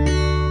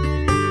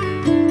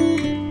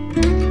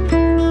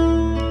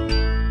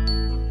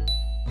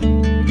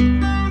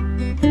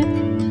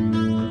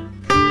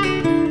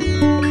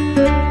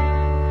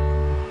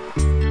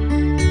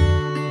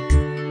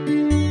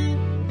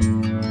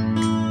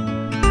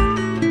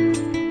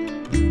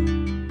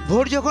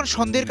 ভোর যখন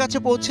সন্ধ্যের কাছে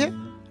পৌঁছে,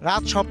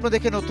 রাত স্বপ্ন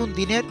দেখে নতুন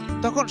দিনের,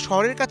 তখন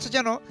শহরের কাছে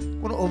যেন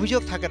কোনো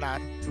অভিযোগ থাকে না।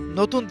 আর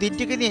নতুন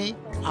দিনটিকে নিয়েই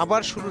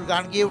আবার শুরুর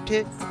গান গেয়ে ওঠে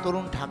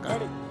তরুণ ঢাকা।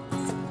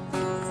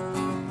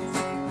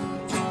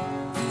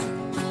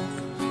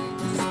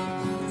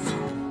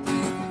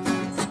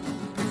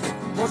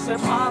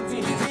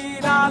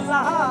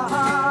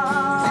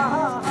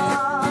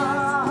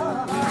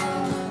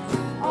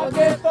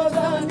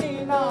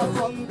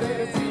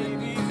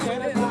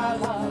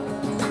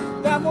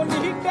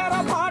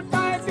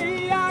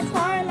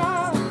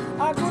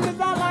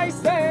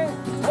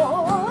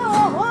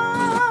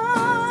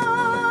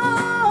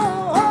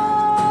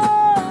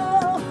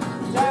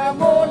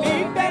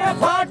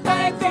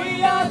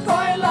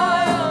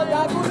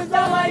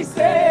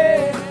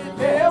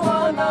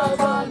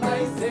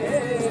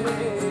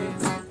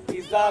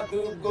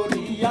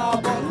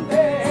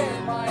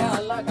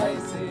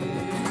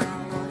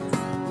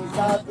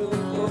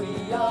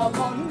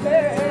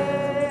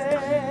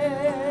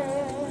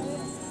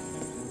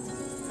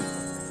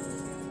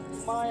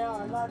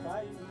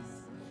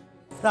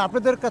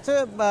 আপনাদের কাছে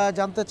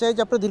জানতে চাই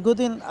যে আপনারা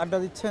দীর্ঘদিন আড্ডা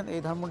দিচ্ছেন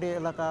এই ধানমন্ডি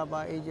এলাকা বা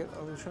এই যে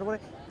সর্বোপরি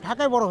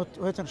ঢাকায় বড়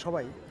হয়েছেন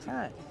সবাই,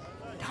 হ্যাঁ,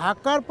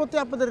 ঢাকার প্রতি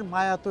আপনাদের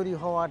মায়া তৈরি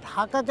হওয়া,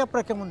 ঢাকাকে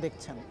আপনারা কেমন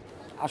দেখছেন?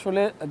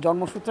 আসলে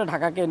জন্মসূত্রে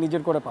ঢাকাকে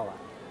নিজের করে পাওয়া,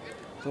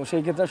 তো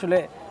সেই ক্ষেত্রে আসলে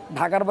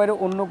ঢাকার বাইরে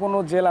অন্য কোনো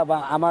জেলা বা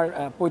আমার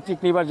পৈতৃক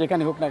নিবাস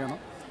যেখানে হোক না কেন,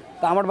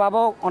 তো আমার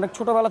বাবাও অনেক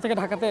ছোটোবেলা থেকে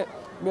ঢাকাতে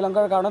বিলং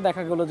করার কারণে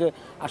দেখা গেলো যে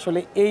আসলে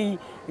এই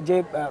যে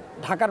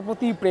ঢাকার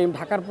প্রতি প্রেম,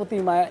 ঢাকার প্রতি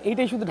মায়া,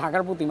 এইটাই শুধু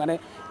ঢাকার প্রতি, মানে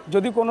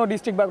যদি কোনো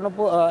ডিস্ট্রিক্ট বা কোনো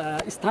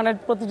স্থানের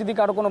প্রতি যদি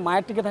কারো কোনো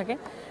মায়ের টিকে থাকে,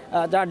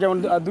 যার যেমন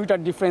দুইটা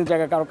ডিফারেন্ট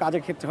জায়গা, কারো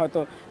কাজের ক্ষেত্রে হয়তো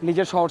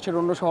নিজের শহর ছেড়ে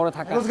অন্য শহরে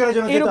থাকা,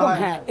 এরকম,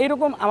 হ্যাঁ,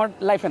 এরকম আমার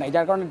লাইফে নাই,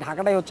 যার কারণে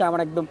ঢাকাটাই হচ্ছে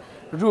আমার একদম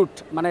রুট,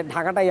 মানে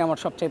ঢাকাটাই আমার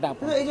সবচেয়ে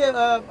আপন। এই যে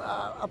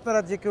আপনারা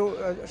যে কেউ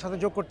সাথে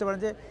যোগ করতে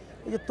পারেন যে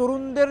এই যে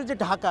তরুণদের যে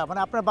ঢাকা, মানে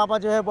আপনার বাবা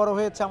যেভাবে বড়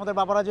হয়েছে, আমাদের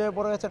বাবারা যেভাবে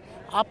বড় হয়েছেন,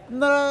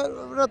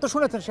 আপনারা তো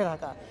শুনেছেন সে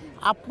ঢাকা,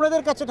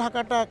 আপনাদের কাছে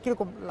ঢাকাটা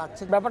কীরকম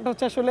লাগছে? ব্যাপারটা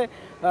হচ্ছে আসলে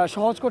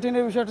সহজ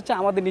কঠিনের বিষয়টা হচ্ছে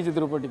আমাদের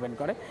নিজেদের উপর ডিপেন্ড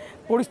করে,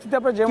 পরিস্থিতি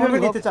আপনার যেমন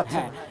নিতে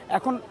চাচ্ছেন। হ্যাঁ,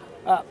 এখন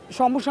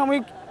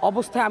সমসাময়িক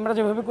অবস্থায় আমরা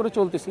যেভাবে করে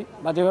চলতেছি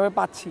বা যেভাবে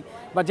পাচ্ছি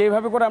বা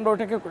যেভাবে করে আমরা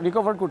ওটাকে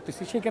রিকভার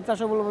করতেছি, সেক্ষেত্রে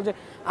আসলে বলবো যে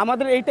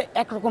আমাদের এইটা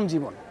একরকম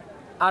জীবন,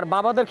 আর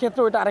বাবাদের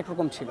ক্ষেত্রে ওইটা আরেক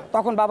রকম ছিল।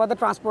 তখন বাবাদের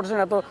ট্রান্সপোর্টেশন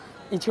এত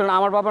ছিল না।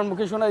 আমার বাবার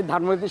মুখে শোনা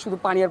ধানমন্ডিতে শুধু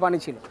পানি আর পানি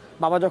ছিল।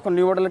 বাবা যখন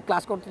নিউ মডেলের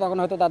ক্লাস করতো তখন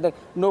হয়তো তাদের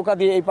নৌকা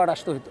দিয়ে এই পার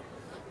আসতে হতো।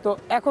 তো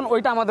এখন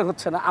ওইটা আমাদের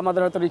হচ্ছে না,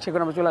 আমাদের হয়তো রিক্সা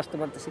করে আমরা চলে আসতে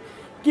পারতেছি।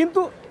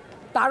 কিন্তু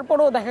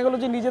তারপরেও দেখা গেলো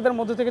যে নিজেদের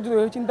মধ্যে থেকে যদি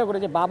ওই চিন্তা করে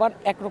যে বাবার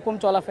একরকম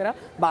চলাফেরা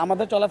বা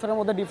আমাদের চলাফেরার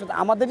মধ্যে ডিফারেন্স,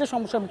 আমাদের যে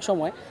সমসাময়িক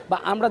সময় বা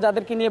আমরা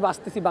যাদেরকে নিয়ে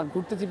বাঁচতেছি বা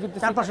ঘুরতেছি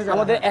ফিরতেছি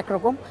আমাদের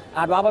একরকম,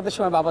 আর বাবাদের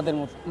সময় বাবাদের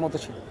মতো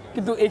ছিল।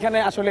 কিন্তু এখানে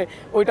আসলে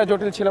ওইটা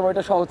জটিল ছিল বা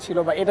ওইটা সহজ ছিল,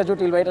 বা এটা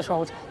জটিল বা এটা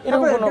সহজ,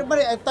 এরকম কোনো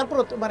তারপর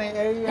মানে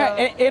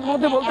এর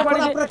মধ্যে বলতে পারি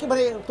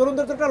মানে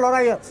তরুণদের তো একটা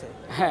লড়াই আছে।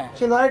 হ্যাঁ,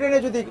 সেই লড়াইটা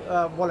নিয়ে যদি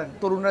বলেন।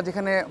 তরুণরা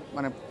যেখানে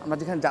মানে আমরা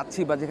যেখানে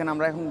যাচ্ছি বা যেখানে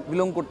আমরা এখন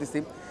বিলং করতেছি,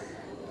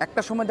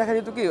 একটা সময় দেখা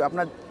যেত কি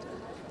আপনার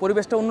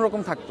পরিবেশটা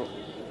অন্যরকম থাকতো,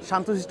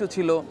 শান্তশিষ্ট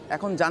ছিল।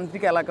 এখন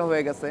যান্ত্রিক এলাকা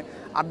হয়ে গেছে,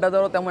 আড্ডা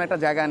দেওয়ারও তেমন একটা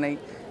জায়গা নেই।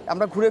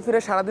 আমরা ঘুরে ফিরে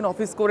সারাদিন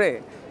অফিস করে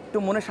একটু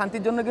মনে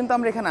শান্তির জন্য কিন্তু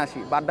আমরা এখানে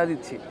আসি বা আড্ডা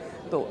দিচ্ছি।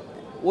 তো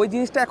ওই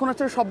জিনিসটা এখন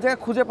হচ্ছে সব জায়গায়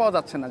খুঁজে পাওয়া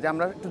যাচ্ছে না, যে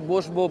আমরা একটু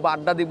বসবো বা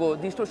আড্ডা দিব,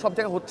 জিনিসটা সব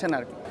জায়গায় হচ্ছে না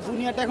আর কি।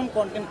 দুনিয়াটা এখন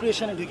কন্টেন্ট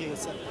ক্রিয়েশনে ঢুকে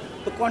গেছে।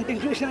 তো কন্টেন্ট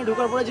ক্রিয়েশনে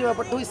ঢোকার পরে যে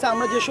ব্যাপারটা হচ্ছে,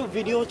 আমরা যেসব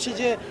ভিডিও হচ্ছে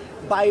যে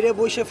বাইরে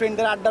বসে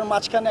ফ্রেন্ডদের আড্ডার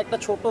মাঝখানে একটা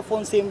ছোট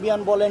ফোন,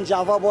 সেম্বিয়ান বলেন,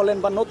 জাভা বলেন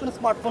বা নতুন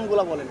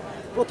স্মার্টফোনগুলো বলেন,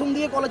 প্রথম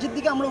দিকে কলেজের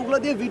দিকে আমরা ওগুলো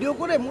দিয়ে ভিডিও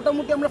করে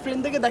মোটামুটি আমরা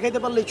ফ্রেন্ডদেরকে দেখাইতে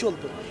পারলেই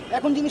চলতো।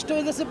 এখন জিনিসটা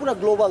হয়ে গেছে পুরো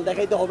গ্লোবাল,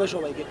 দেখাইতে হবে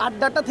সবাইকে।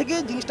 আড্ডাটা থেকে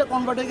জিনিসটা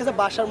কনভার্ট হয়ে গেছে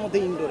বাসার মধ্যে,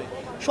 ইনডোরে।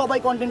 সবাই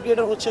কন্টেন্ট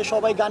ক্রিয়েটর হচ্ছে,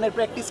 সবাই গানের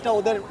প্র্যাকটিসটা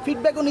ওদের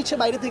ফিডব্যাকও নিচ্ছে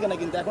বাইরে থেকে না,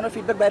 কিন্তু এখন আর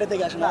ফিডব্যাক বাইরে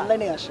থেকে আসে না,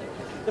 অনলাইনে আসে।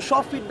 তো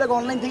সব ফিডব্যাক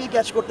অনলাইন থেকে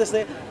ক্যাচ করতেছে।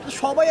 তো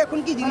সবাই এখন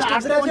কি জিনিসটা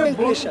কন্টেন্ট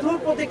ক্রিয়েশন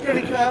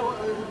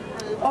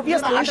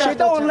অবভিয়াসলি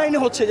সেটা অনলাইনে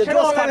হচ্ছে, যে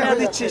জোস ক্যামেরা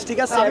দিচ্ছিস, ঠিক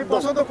আছে, আমি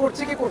পছন্দ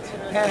করছি কি করছি।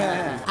 হ্যাঁ,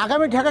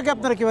 আগামী ঢাকাকে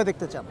আপনারা কিভাবে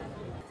দেখতে চান?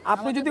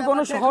 আপনি যদি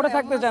কোনো শহরে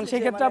থাকতে চান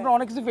সেই ক্ষেত্রে আপনার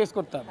অনেক কিছু ফেস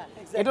করতে হবে,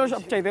 এটাও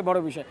সবচাইতে বড়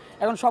বিষয়।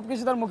 এখন সব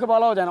কিছু তার মুখে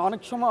বলাও যায় না,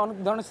 অনেক সময় অনেক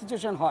ধরনের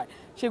সিচুয়েশন হয়,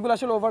 সেগুলো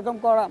আসলে ওভারকাম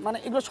করা মানে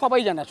এগুলো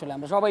সবাই জানে, আসলে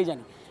আমরা সবাই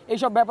জানি।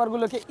 এইসব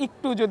ব্যাপারগুলোকে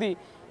একটু যদি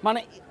মানে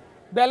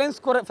ব্যালেন্স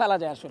করে ফেলা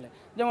যায়, আসলে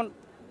যেমন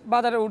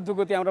বাজারের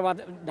ঊর্ধ্বগতি, আমরা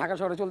ঢাকা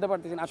শহরে চলতে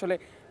পারতেছি না, আসলে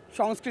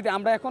সংস্কৃতি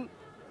আমরা এখন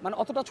মানে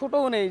অতটা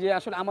ছোটও নেই যে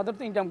আসলে আমাদের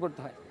তো ইনকাম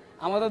করতে হয়,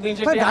 আমাদের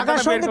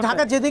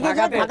ঢাকা যেদিকে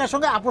যায় ঢাকার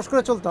সঙ্গে আপোষ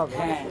করে চলতে হবে।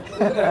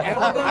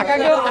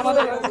 ঢাকাকেও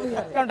আমাদের,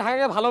 কারণ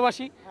ঢাকাকে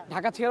ভালোবাসি,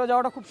 ঢাকা ছেড়ে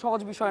যাওয়াটা খুব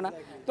সহজ বিষয় না।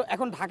 তো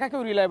এখন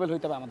ঢাকাকেও রিলায়েবল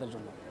হইতে হবে আমাদের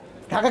জন্য,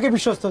 ঢাকাকে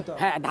বিশ্বস্ত হতে হবে।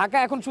 হ্যাঁ, ঢাকা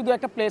এখন শুধু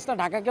একটা প্লেস না,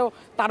 ঢাকাকেও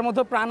তার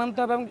মধ্যে প্রাণ আনতে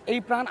হবে এবং এই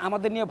প্রাণ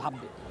আমাদের নিয়ে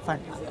ভাববে।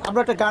 আমরা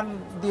একটা গান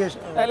দিয়ে,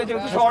 তাহলে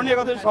যেহেতু শহর নিয়ে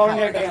কথা, শহর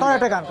নিয়ে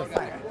একটা গান